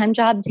full-time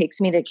job takes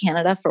me to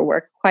Canada for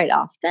work quite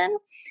often.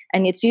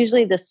 And it's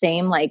usually the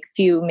same like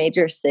few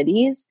major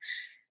cities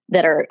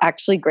that are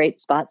actually great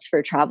spots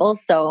for travel.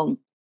 So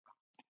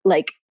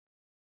like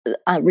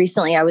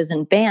recently I was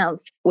in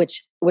Banff,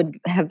 which would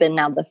have been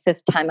now the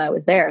 5th time I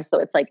was there. So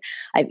it's like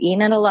I've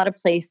eaten at a lot of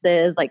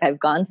places. Like I've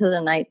gone to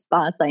the night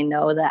spots. I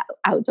know that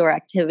outdoor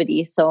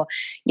activity. So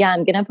yeah,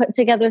 I'm going to put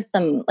together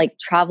some like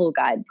travel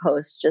guide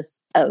posts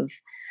just of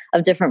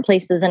different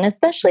places. And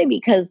especially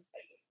because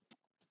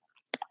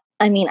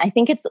I mean, I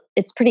think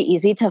it's pretty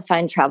easy to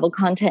find travel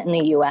content in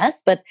the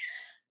US, but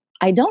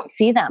I don't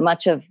see that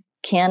much of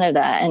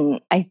Canada.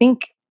 And I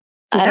think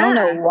I don't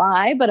know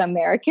why, but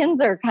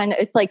Americans are kind of,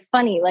 it's like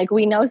funny. Like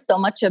we know so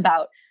much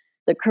about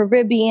the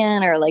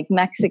Caribbean or like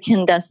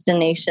Mexican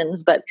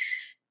destinations, but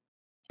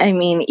I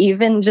mean,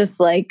 even just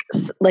like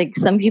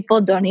some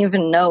people don't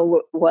even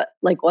know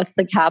what's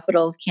the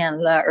capital of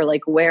Canada, or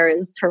like, where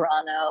is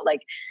Toronto?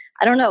 Like,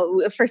 I don't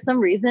know, for some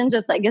reason,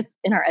 just I guess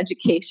in our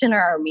education or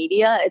our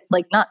media, it's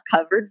like not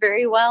covered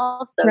very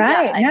well. So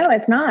right. Yeah,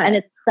 it's not. And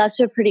it's such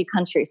a pretty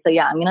country. So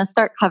yeah, I'm going to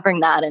start covering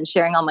that and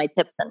sharing all my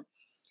tips. And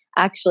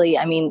actually,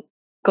 I mean,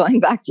 going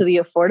back to the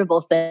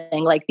affordable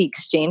thing, like the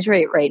exchange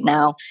rate right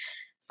now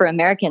for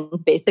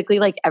Americans, basically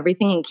like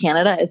everything in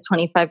Canada is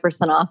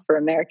 25% off for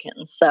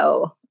Americans.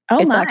 So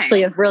it's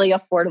actually a really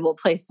affordable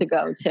place to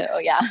go too.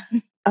 Yeah.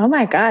 Oh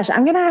my gosh.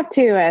 I'm going to have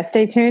to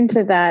stay tuned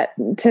to that,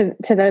 to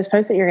those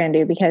posts that you're going to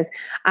do, because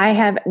I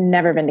have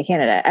never been to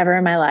Canada ever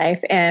in my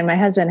life. And my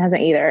husband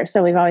hasn't either.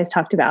 So we've always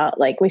talked about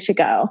like, we should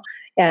go.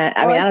 Yeah.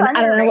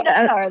 I don't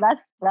know.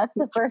 That's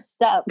the first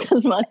step,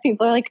 because most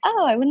people are like,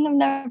 oh, I wouldn't have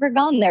never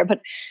gone there.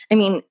 But I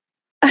mean,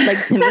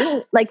 like to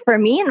me, like for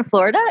me in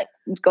Florida,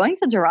 going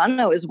to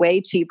Toronto is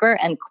way cheaper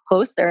and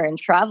closer and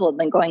traveled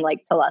than going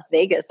like to Las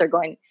Vegas or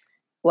going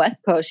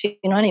West Coast. You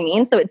know what I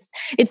mean? So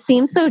it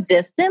seems so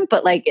distant,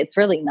 but like it's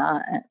really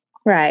not.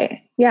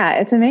 Right. Yeah,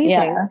 it's amazing.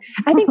 Yeah.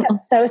 I think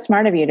that's so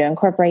smart of you to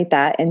incorporate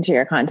that into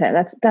your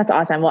content. That's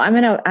awesome. Well,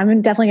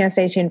 I'm definitely gonna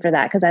stay tuned for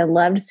that because I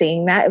loved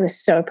seeing that. It was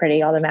so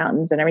pretty, all the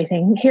mountains and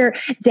everything. Here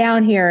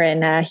down here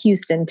in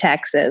Houston,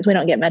 Texas, we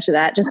don't get much of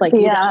that. Just like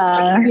you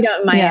don't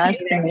in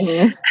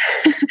Miami.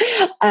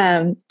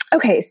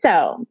 Okay,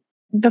 so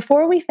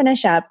before we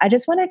finish up, I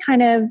just want to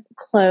kind of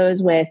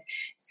close with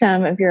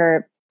some of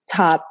your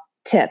top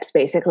tips,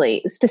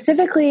 basically,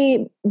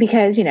 specifically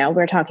because,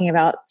 we're talking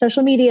about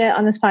social media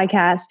on this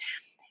podcast.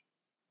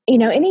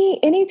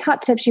 Any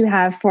top tips you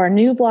have for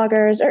new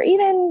bloggers or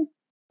even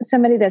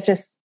somebody that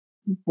just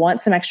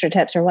wants some extra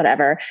tips or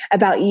whatever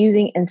about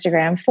using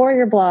Instagram for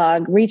your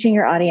blog, reaching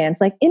your audience,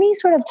 like any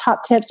sort of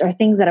top tips or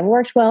things that have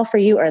worked well for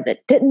you or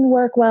that didn't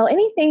work well,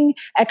 anything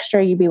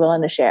extra you'd be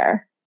willing to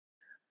share?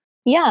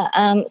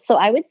 Yeah. So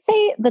I would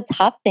say the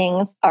top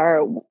things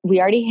are, we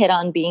already hit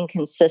on being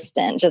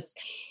consistent. Just,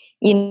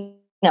 you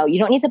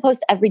don't need to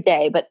post every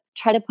day, but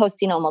try to post,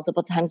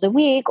 multiple times a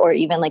week, or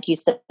even like you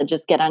said,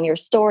 just get on your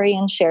story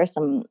and share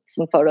some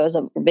photos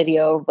of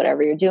video,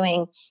 whatever you're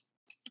doing.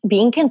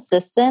 Being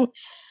consistent,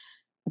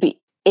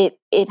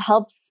 it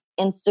helps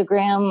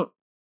Instagram.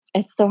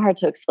 It's so hard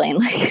to explain,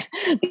 like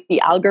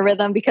the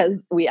algorithm,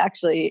 because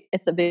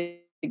it's a big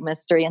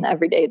mystery and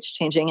every day it's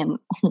changing and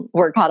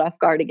we're caught off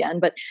guard again.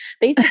 But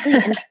basically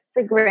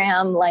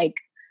Instagram like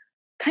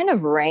kind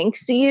of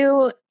ranks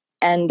you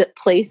and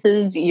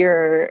places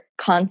your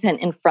content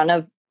in front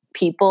of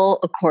people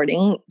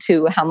according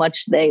to how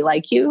much they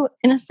like you,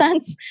 in a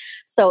sense.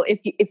 So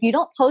if you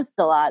don't post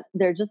a lot,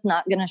 they're just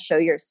not going to show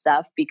your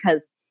stuff,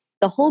 because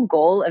the whole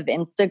goal of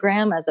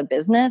Instagram as a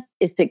business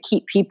is to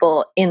keep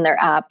people in their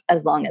app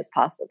as long as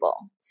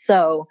possible.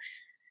 So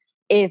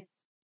if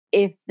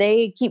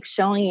they keep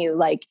showing you,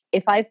 like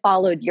if I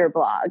followed your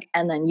blog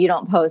and then you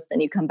don't post and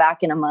you come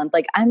back in a month,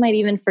 like I might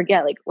even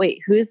forget, like,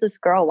 wait, who's this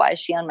girl? Why is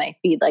she on my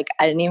feed? Like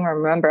I didn't even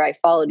remember I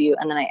followed you,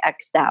 and then I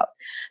X'd out.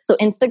 So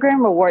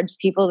Instagram rewards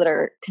people that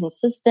are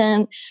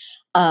consistent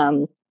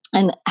and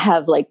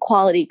have like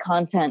quality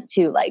content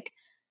too, like,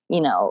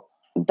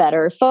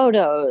 better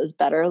photos,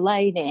 better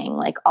lighting,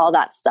 like all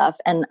that stuff,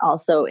 and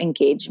also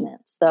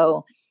engagement.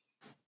 So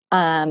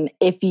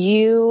if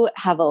you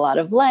have a lot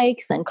of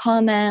likes and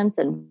comments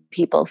and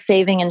people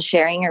saving and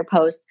sharing your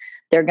post,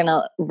 they're going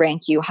to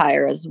rank you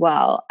higher as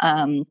well.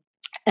 And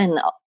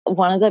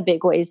one of the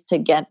big ways to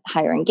get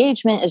higher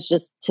engagement is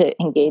just to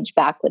engage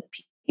back with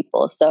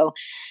people. So,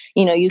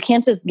 you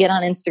can't just get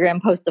on Instagram,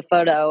 post a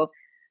photo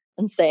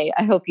and say,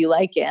 I hope you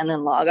like it, and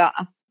then log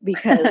off,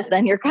 because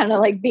then you're kind of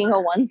like being a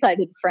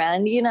one-sided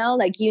friend,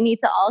 like you need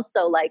to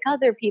also like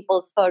other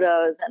people's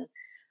photos and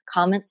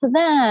comment to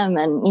them.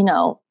 And,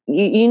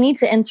 you need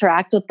to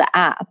interact with the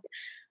app.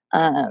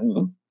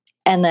 And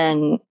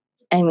then,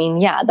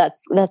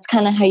 that's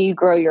kind of how you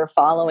grow your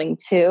following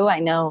too. I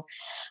know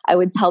I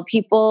would tell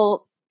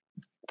people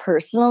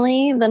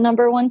personally, the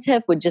number one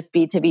tip would just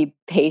be to be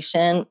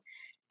patient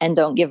and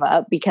don't give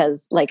up,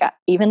 because like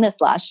even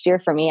this last year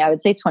for me, I would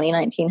say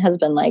 2019 has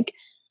been like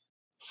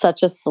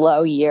such a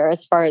slow year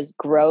as far as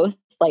growth,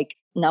 like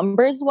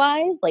numbers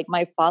wise. Like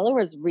my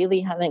followers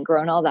really haven't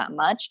grown all that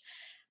much.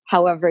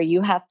 However,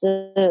 you have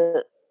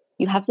to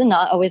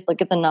not always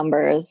look at the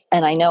numbers.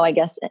 And I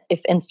guess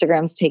if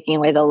Instagram's taking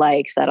away the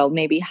likes, that'll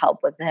maybe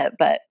help with it.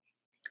 But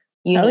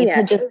you need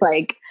to just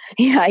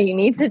you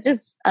need to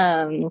just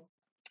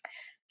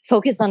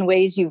focus on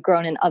ways you've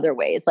grown in other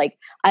ways. Like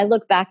I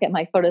look back at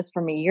my photos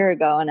from a year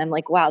ago and I'm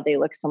like, wow, they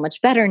look so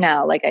much better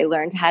now. Like I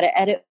learned how to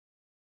edit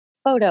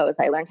photos.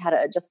 I learned how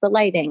to adjust the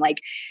lighting, like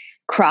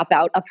crop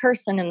out a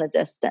person in the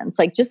distance.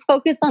 Like just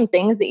focus on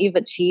things that you've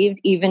achieved,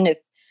 even if,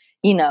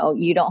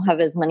 you don't have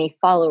as many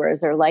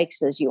followers or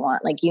likes as you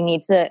want. Like you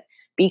need to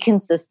be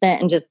consistent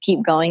and just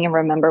keep going and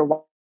remember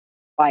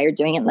why you're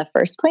doing it in the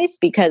first place.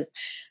 Because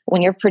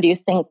when you're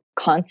producing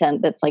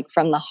content that's like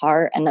from the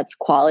heart and that's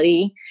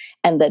quality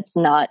and that's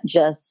not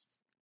just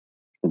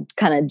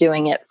kind of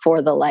doing it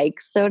for the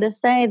likes, so to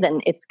say, then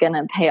it's going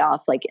to pay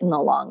off like in the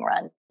long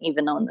run,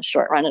 even though in the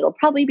short run, it'll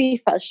probably be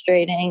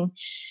frustrating,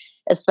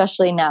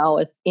 especially now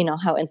with,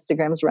 how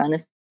Instagram's run,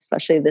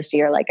 especially this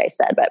year, like I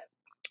said. But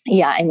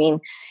yeah,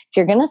 if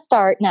you're going to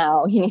start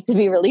now, you need to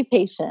be really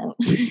patient.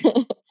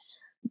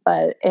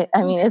 But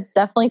it's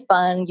definitely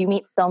fun. You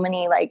meet so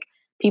many like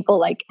people,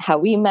 like how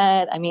we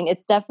met.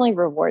 It's definitely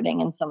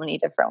rewarding in so many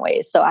different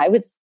ways. So I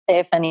would say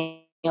if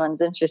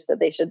anyone's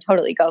interested, they should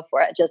totally go for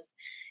it. Just,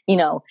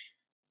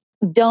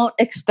 don't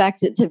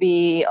expect it to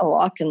be a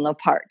walk in the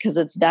park, because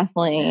it's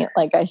definitely,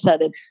 like I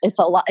said, it's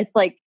a lot. It's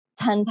like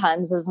 10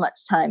 times as much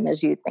time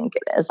as you think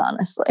it is,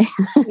 honestly.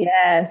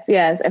 Yes.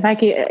 If I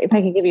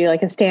could give you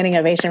like a standing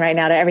ovation right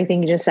now to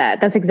everything you just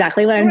said, that's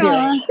exactly what I'm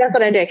doing. That's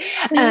what I'm doing.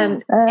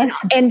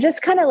 And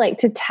just kind of like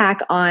to tack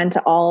on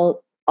to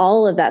all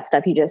of that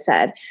stuff you just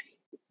said,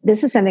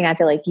 this is something I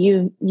feel like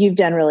you've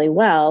done really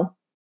well,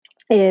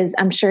 is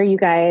I'm sure you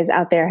guys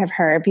out there have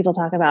heard people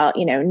talk about,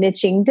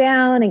 niching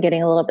down and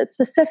getting a little bit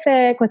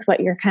specific with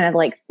what your kind of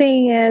like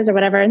thing is or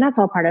whatever. And that's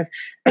all part of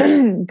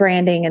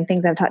branding and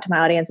things I've talked to my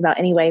audience about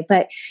anyway.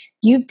 But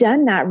you've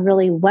done that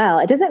really well.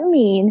 It doesn't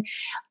mean,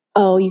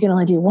 oh, you can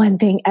only do one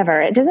thing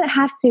ever. It doesn't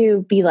have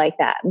to be like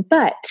that.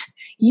 But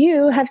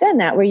you have done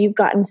that where you've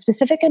gotten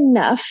specific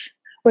enough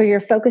where you're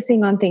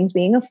focusing on things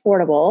being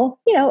affordable,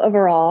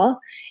 overall.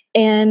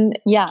 And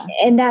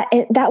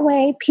that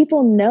way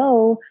people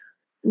know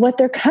what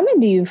they're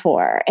coming to you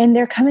for, and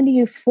they're coming to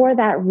you for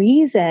that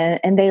reason,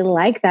 and they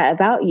like that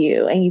about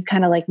you, and you've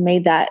kind of like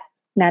made that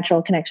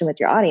natural connection with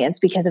your audience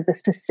because of the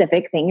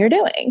specific thing you're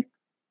doing.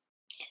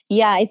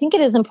 Yeah, I think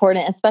it is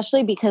important,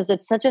 especially because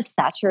it's such a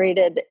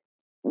saturated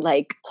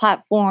like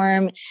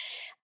platform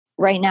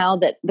right now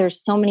that there's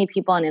so many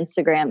people on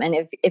Instagram,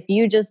 and if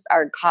you just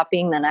are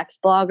copying the next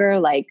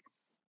blogger, like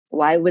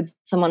why would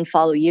someone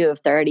follow you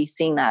if they're already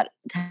seeing that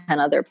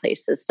 10 other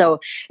places? So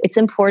it's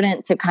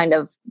important to kind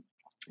of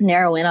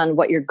narrow in on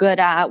what you're good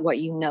at, what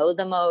you know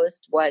the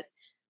most, what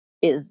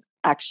is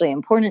actually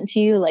important to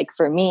you. Like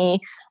for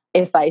me,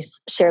 if I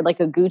shared like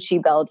a Gucci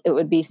belt, it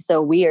would be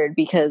so weird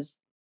because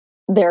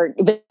they're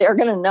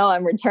going to know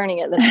I'm returning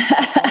it the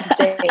next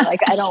day.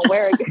 Like I don't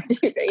wear a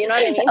Gucci, you know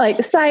what I mean?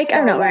 Like psych,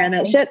 I'm not wearing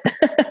that shit.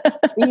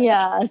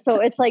 Yeah. So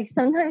it's like,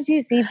 sometimes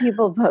you see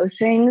people post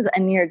things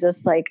and you're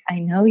just like, I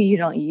know you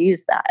don't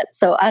use that.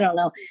 So I don't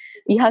know.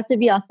 You have to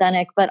be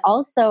authentic, but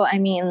also, I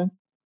mean,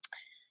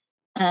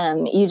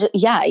 you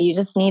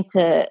just need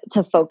to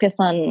focus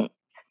on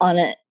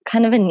a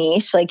kind of a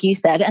niche, like you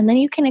said, and then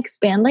you can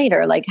expand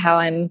later, like how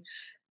I'm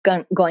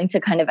going to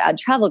kind of add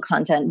travel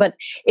content. But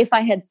if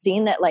I had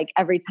seen that like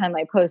every time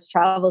I post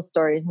travel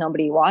stories,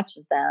 nobody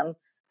watches them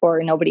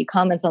or nobody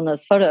comments on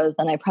those photos,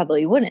 then I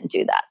probably wouldn't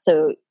do that.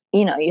 So,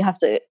 you have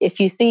to,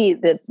 if you see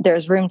that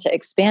there's room to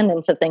expand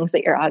into things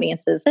that your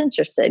audience is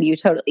interested, you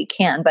totally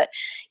can. But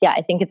yeah,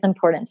 I think it's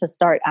important to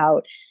start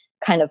out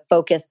kind of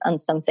focused on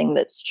something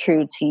that's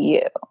true to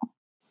you.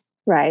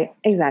 Right.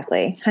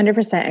 Exactly.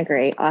 100%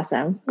 agree.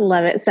 Awesome.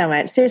 Love it so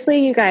much.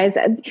 Seriously, you guys,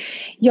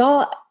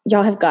 y'all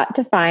have got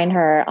to find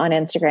her on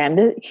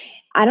Instagram.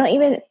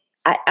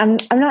 I'm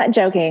not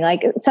joking.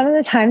 Like some of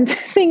the times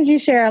things you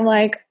share, I'm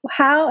like,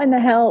 how in the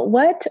hell,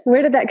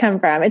 where did that come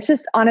from? It's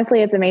just,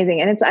 honestly, it's amazing.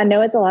 And I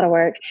know it's a lot of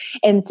work.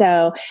 And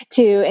so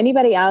to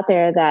anybody out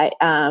there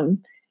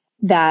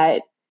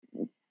that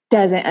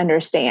doesn't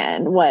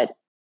understand what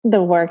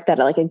the work that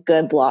like a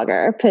good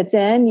blogger puts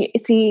in. You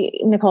see,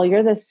 Nicole,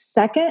 you're the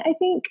second, I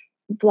think,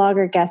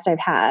 blogger guest I've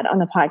had on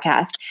the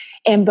podcast.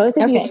 And both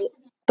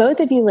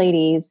of you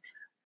ladies,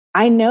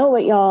 I know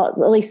what y'all,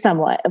 at least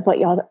somewhat of what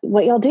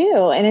y'all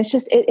do. And it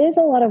is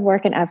a lot of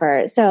work and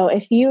effort. So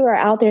if you are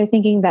out there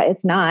thinking that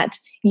it's not,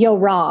 you're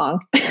wrong.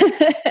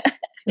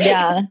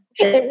 Yeah.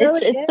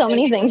 It's so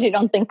many things you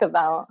don't think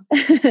about.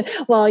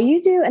 Well,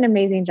 you do an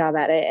amazing job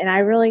at it. And I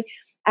really,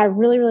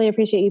 really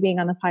appreciate you being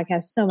on the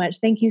podcast so much.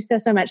 Thank you so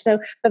much.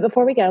 But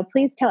before we go,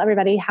 please tell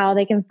everybody how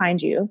they can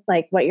find you,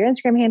 like what your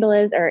Instagram handle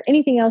is or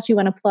anything else you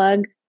want to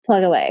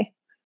plug away.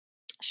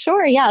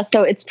 Sure. Yeah.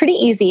 So it's pretty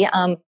easy.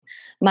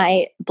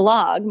 My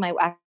blog, my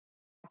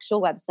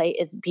actual website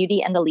is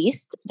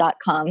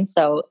beautyandtheleast.com.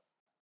 So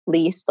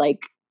least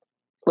like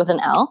with an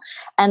L.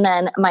 And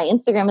then my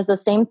Instagram is the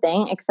same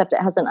thing, except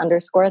it has an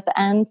underscore at the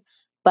end.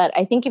 But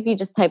I think if you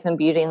just type in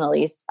Beauty and the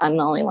Least, I'm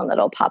the only one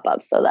that'll pop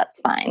up. So that's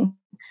fine.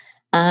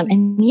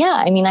 And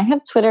yeah, I mean, I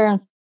have Twitter and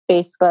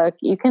Facebook.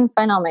 You can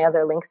find all my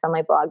other links on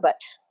my blog, but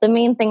the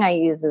main thing I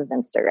use is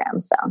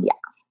Instagram. So yeah.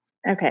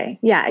 Okay.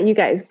 Yeah. You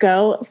guys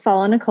go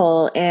follow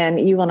Nicole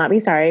and you will not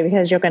be sorry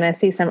because you're going to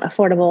see some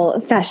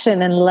affordable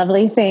fashion and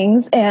lovely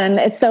things. And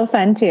it's so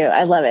fun too.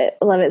 I love it.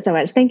 Love it so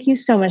much. Thank you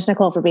so much,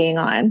 Nicole, for being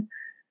on.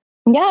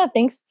 Yeah,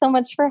 thanks so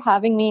much for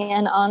having me.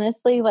 And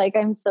honestly, like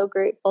I'm so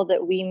grateful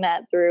that we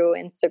met through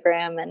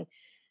Instagram, and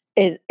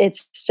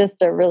it's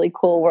just a really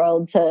cool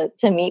world to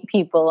meet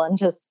people and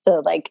just to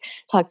like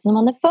talk to them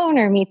on the phone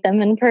or meet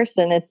them in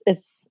person.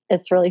 It's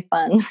really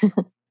fun.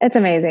 It's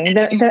amazing.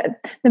 The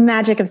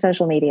magic of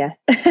social media.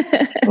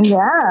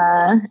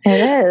 Yeah,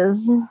 it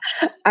is.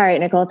 All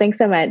right, Nicole, thanks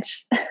so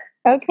much.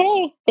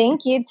 Okay,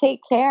 thank you. Take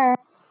care.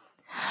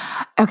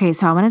 Okay,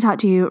 so I want to talk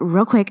to you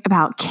real quick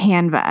about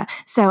Canva.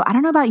 So I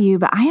don't know about you,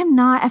 but I am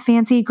not a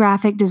fancy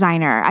graphic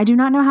designer. I do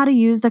not know how to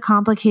use the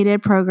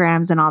complicated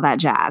programs and all that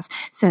jazz.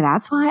 So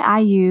that's why I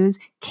use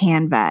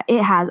Canva.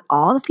 It has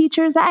all the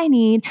features that I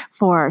need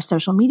for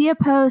social media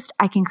posts.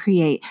 I can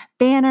create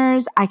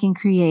banners. I can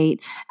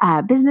create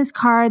business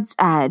cards,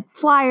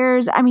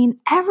 flyers. I mean,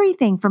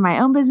 everything for my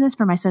own business,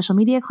 for my social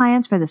media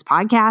clients, for this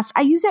podcast.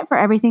 I use it for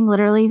everything,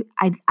 literally.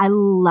 I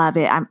love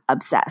it. I'm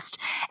obsessed.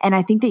 And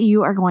I think that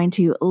you are going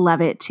to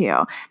love it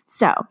too.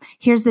 So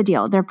here's the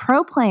deal. Their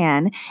Pro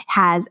plan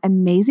has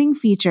amazing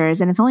features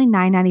and it's only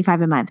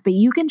 $9.95 a month, but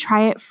you can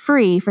try it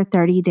free for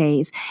 30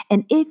 days.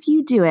 And if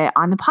you do it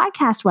on the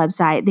podcast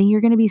website, website, then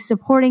you're going to be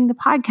supporting the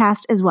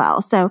podcast as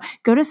well. So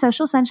go to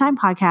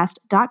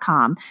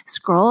socialsunshinepodcast.com,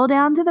 scroll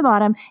down to the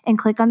bottom and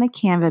click on the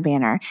Canva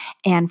banner.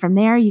 And from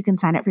there, you can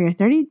sign up for your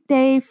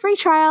 30-day free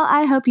trial.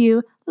 I hope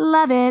you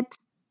love it.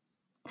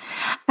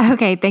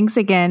 Okay, thanks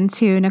again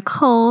to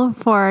Nicole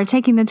for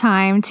taking the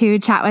time to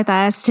chat with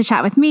us, to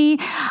chat with me.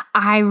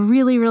 I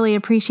really, really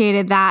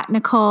appreciated that,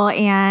 Nicole,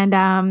 and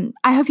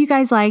I hope you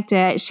guys liked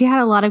it. She had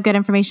a lot of good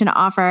information to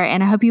offer,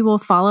 and I hope you will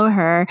follow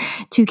her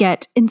to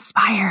get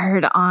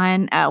inspired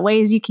on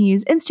ways you can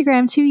use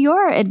Instagram to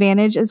your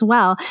advantage as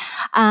well.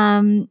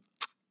 All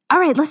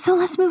right,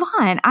 let's move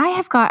on. I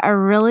have got a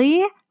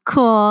really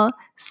cool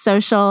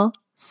social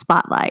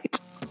spotlight.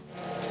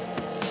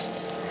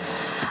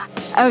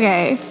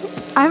 Okay,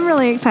 I'm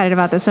really excited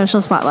about the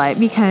social spotlight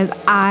because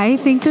I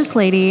think this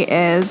lady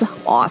is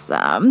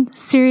awesome.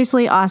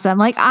 Seriously awesome.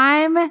 Like,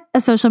 I'm a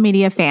social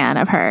media fan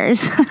of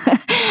hers.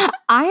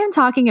 I am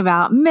talking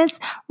about Miss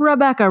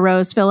Rebecca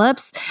Rose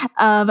Phillips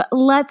of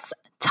Let's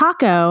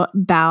Taco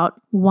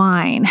About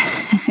Wine.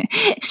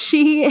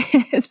 She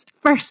is,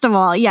 first of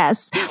all,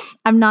 yes,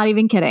 I'm not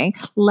even kidding.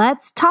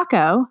 Let's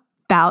Taco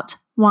About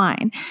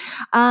Wine.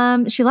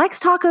 She likes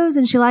tacos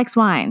and she likes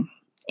wine.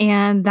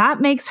 And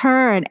that makes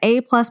her an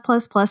A+++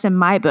 in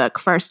my book,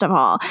 first of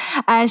all.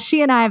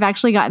 She and I have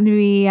actually gotten to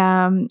be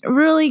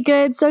really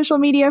good social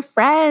media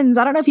friends.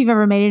 I don't know if you've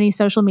ever made any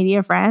social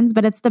media friends,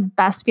 but it's the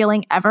best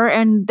feeling ever.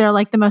 And they're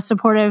like the most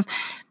supportive,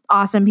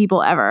 awesome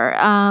people ever.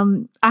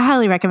 I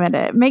highly recommend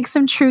it. Make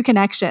some true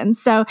connections.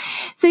 So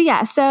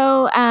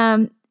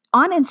on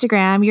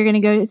Instagram, you're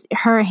going to go,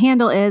 her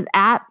handle is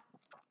at,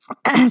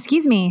 let's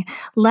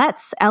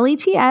LETS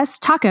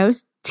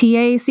tacos,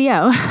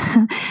 TACO,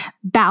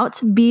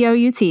 bout,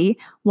 BOUT,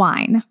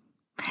 wine.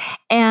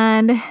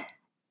 And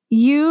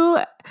you,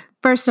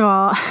 first of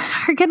all,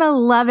 are going to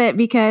love it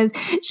because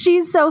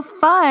she's so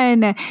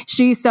fun.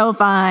 She's so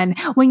fun.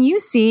 When you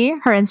see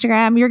her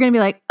Instagram, you're going to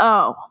be like,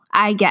 oh,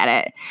 I get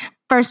it.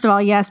 First of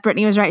all, yes,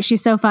 Brittany was right.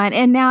 She's so fun.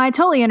 And now I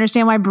totally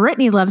understand why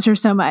Brittany loves her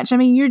so much. I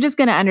mean, you're just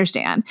going to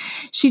understand.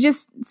 She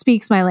just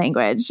speaks my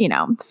language,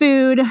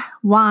 food,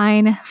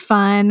 wine,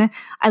 fun.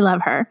 I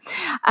love her.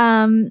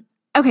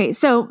 Okay,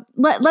 so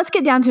let's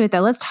get down to it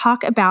though. Let's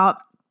talk about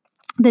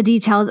the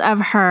details of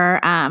her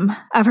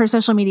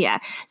social media.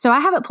 So I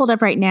have it pulled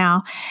up right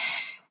now.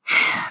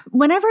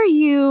 When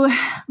you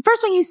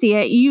see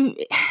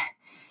it,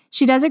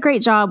 she does a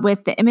great job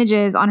with the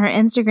images on her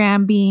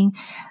Instagram being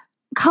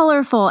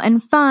colorful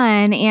and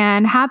fun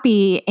and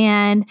happy.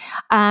 And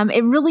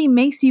it really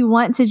makes you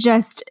want to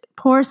just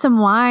pour some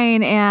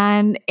wine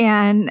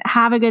and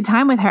have a good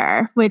time with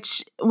her,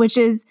 which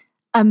is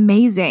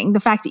amazing. The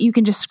fact that you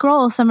can just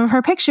scroll some of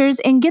her pictures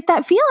and get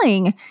that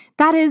feeling,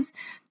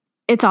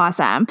 it's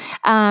awesome.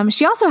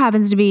 She also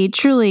happens to be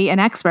truly an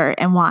expert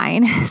in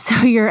wine. So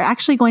you're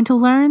actually going to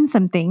learn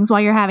some things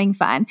while you're having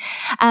fun.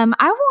 I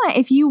want,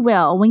 if you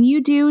will, when you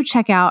do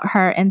check out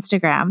her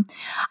Instagram,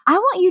 I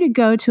want you to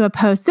go to a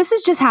post.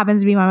 This just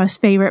happens to be my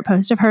most favorite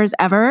post of hers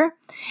ever.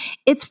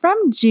 It's from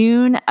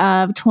June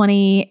of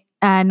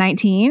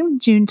 2019,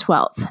 June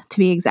 12th to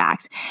be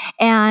exact.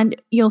 And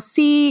you'll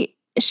see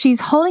she's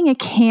holding a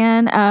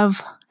can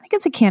of, I think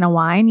it's a can of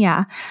wine.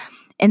 Yeah.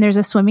 And there's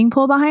a swimming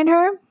pool behind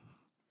her.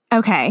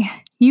 Okay.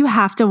 You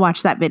have to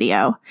watch that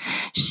video.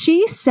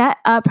 She set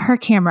up her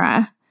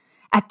camera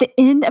at the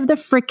end of the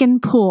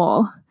frickin'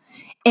 pool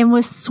and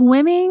was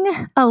swimming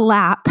a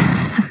lap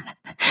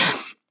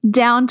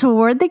down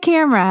toward the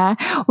camera,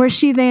 where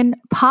she then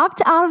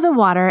popped out of the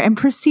water and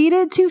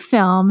proceeded to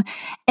film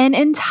an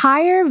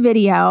entire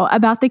video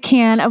about the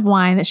can of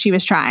wine that she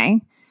was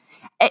trying.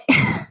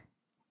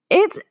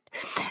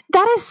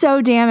 That is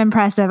so damn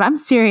impressive. I'm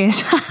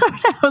serious. I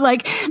don't know.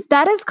 Like,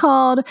 that is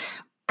called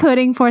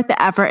putting forth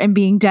the effort and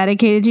being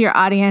dedicated to your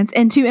audience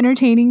and to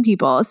entertaining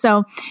people.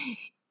 So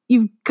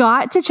you've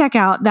got to check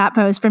out that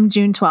post from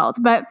June 12th.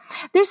 But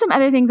there's some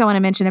other things I want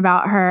to mention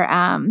about her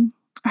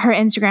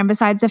Instagram,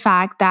 besides the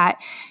fact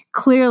that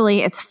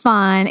clearly it's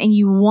fun and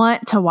you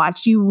want to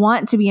watch, you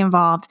want to be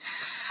involved.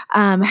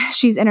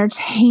 She's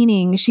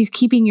entertaining. She's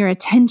keeping your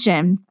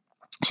attention.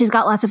 She's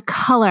got lots of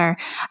color.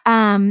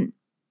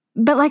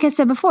 But like I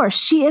said before,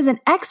 she is an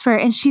expert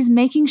and she's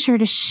making sure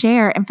to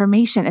share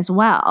information as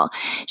well.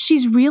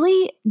 She's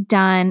really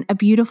done a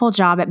beautiful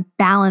job at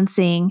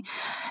balancing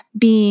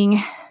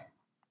being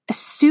a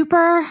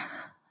super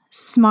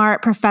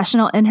smart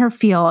professional in her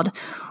field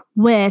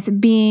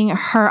with being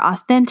her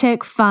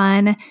authentic,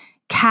 fun,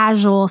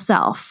 casual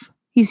self.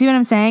 You see what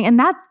I'm saying? And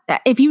that,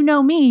 if you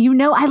know me, you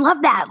know I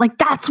love that. Like,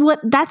 that's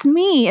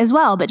me as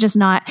well, but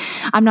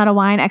I'm not a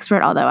wine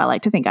expert, although I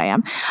like to think I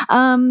am.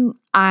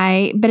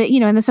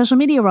 In the social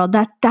media world,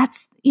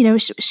 that's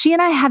she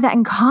and I have that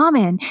in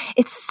common.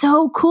 It's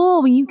so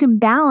cool when you can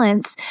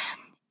balance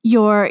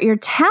your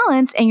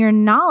talents and your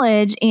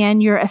knowledge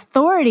and your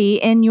authority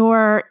in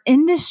your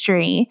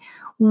industry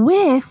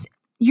with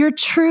your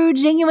true,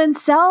 genuine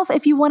self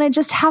if you want to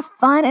just have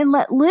fun and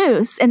let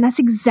loose. And that's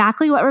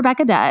exactly what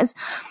Rebecca does.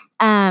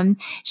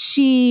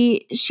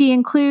 She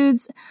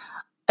includes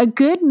a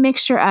good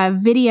mixture of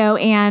video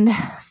and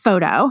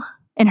photo.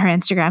 in her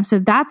Instagram. So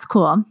that's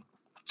cool.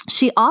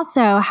 She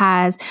also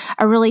has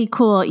a really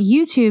cool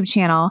YouTube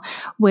channel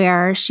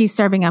where she's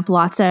serving up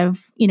lots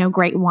of,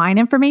 great wine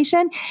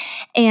information.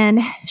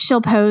 And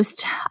she'll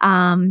post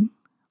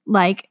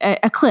like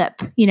a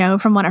clip,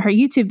 from one of her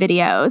YouTube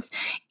videos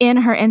in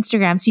her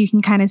Instagram. So you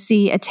can kind of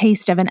see a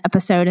taste of an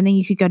episode, and then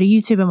you could go to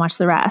YouTube and watch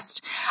the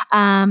rest.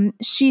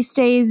 She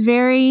stays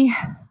very,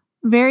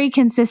 very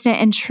consistent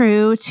and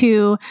true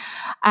to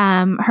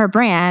her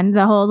brand,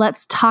 the whole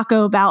let's talk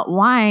about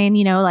wine,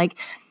 like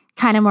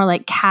kind of more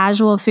like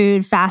casual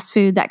food, fast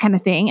food, that kind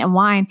of thing, and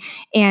wine.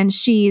 And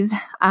she's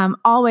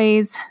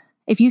always,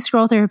 if you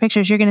scroll through her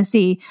pictures, you're going to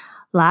see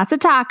lots of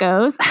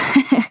tacos.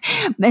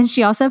 And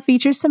she also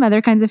features some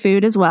other kinds of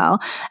food as well.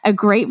 A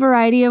great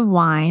variety of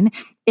wine.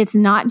 It's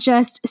not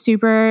just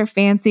super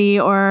fancy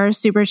or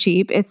super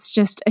cheap. It's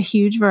just a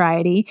huge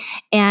variety.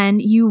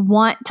 And you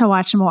want to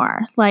watch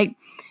more.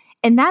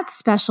 And that's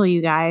special,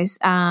 you guys.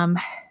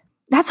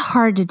 That's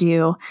hard to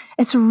do.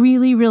 It's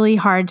really, really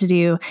hard to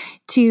do,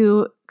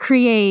 to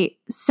create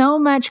so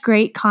much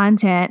great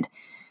content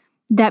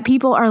that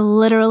people are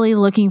literally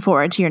looking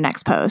forward to your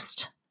next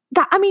post.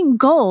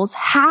 Goals,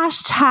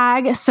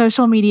 hashtag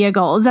social media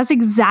goals. That's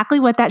exactly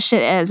what that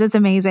shit is. It's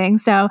amazing.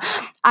 So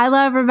I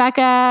love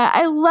Rebecca.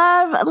 I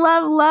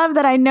love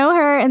that I know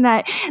her, and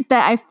that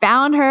I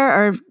found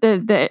her, or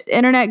the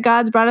internet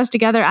gods brought us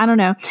together. I don't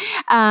know.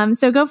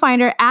 So go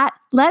find her at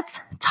Let's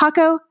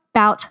Taco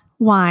About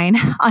Wine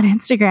on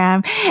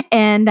Instagram,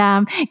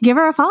 and give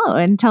her a follow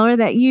and tell her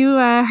that you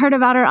heard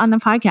about her on the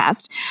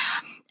podcast.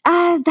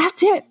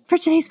 That's it for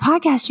today's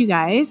podcast, you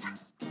guys.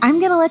 I'm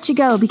going to let you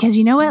go because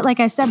you know what? Like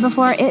I said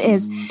before, it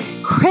is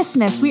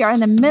Christmas. We are in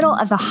the middle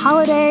of the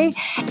holiday,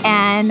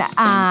 and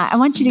I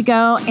want you to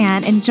go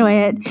and enjoy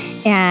it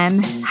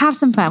and have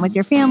some fun with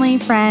your family,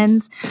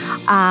 friends,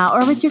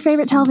 or with your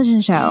favorite television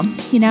show.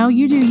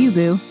 You do you,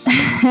 boo.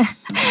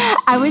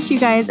 I wish you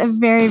guys a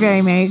very,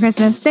 very Merry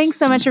Christmas. Thanks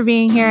so much for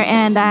being here,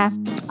 and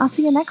I'll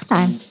see you next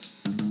time.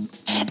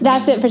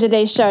 That's it for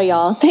today's show,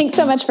 y'all. Thanks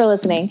so much for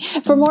listening.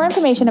 For more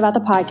information about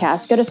the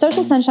podcast, go to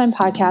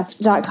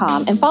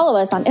socialsunshinepodcast.com and follow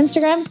us on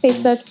Instagram,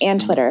 Facebook,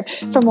 and Twitter.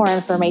 For more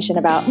information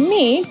about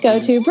me, go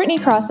to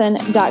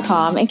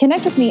BrittanyCrossan.com and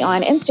connect with me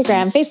on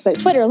Instagram, Facebook,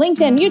 Twitter,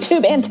 LinkedIn,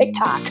 YouTube, and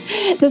TikTok.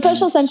 The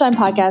Social Sunshine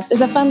Podcast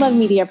is a Fun Love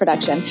Media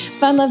production.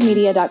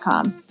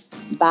 funlovemedia.com.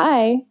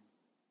 Bye.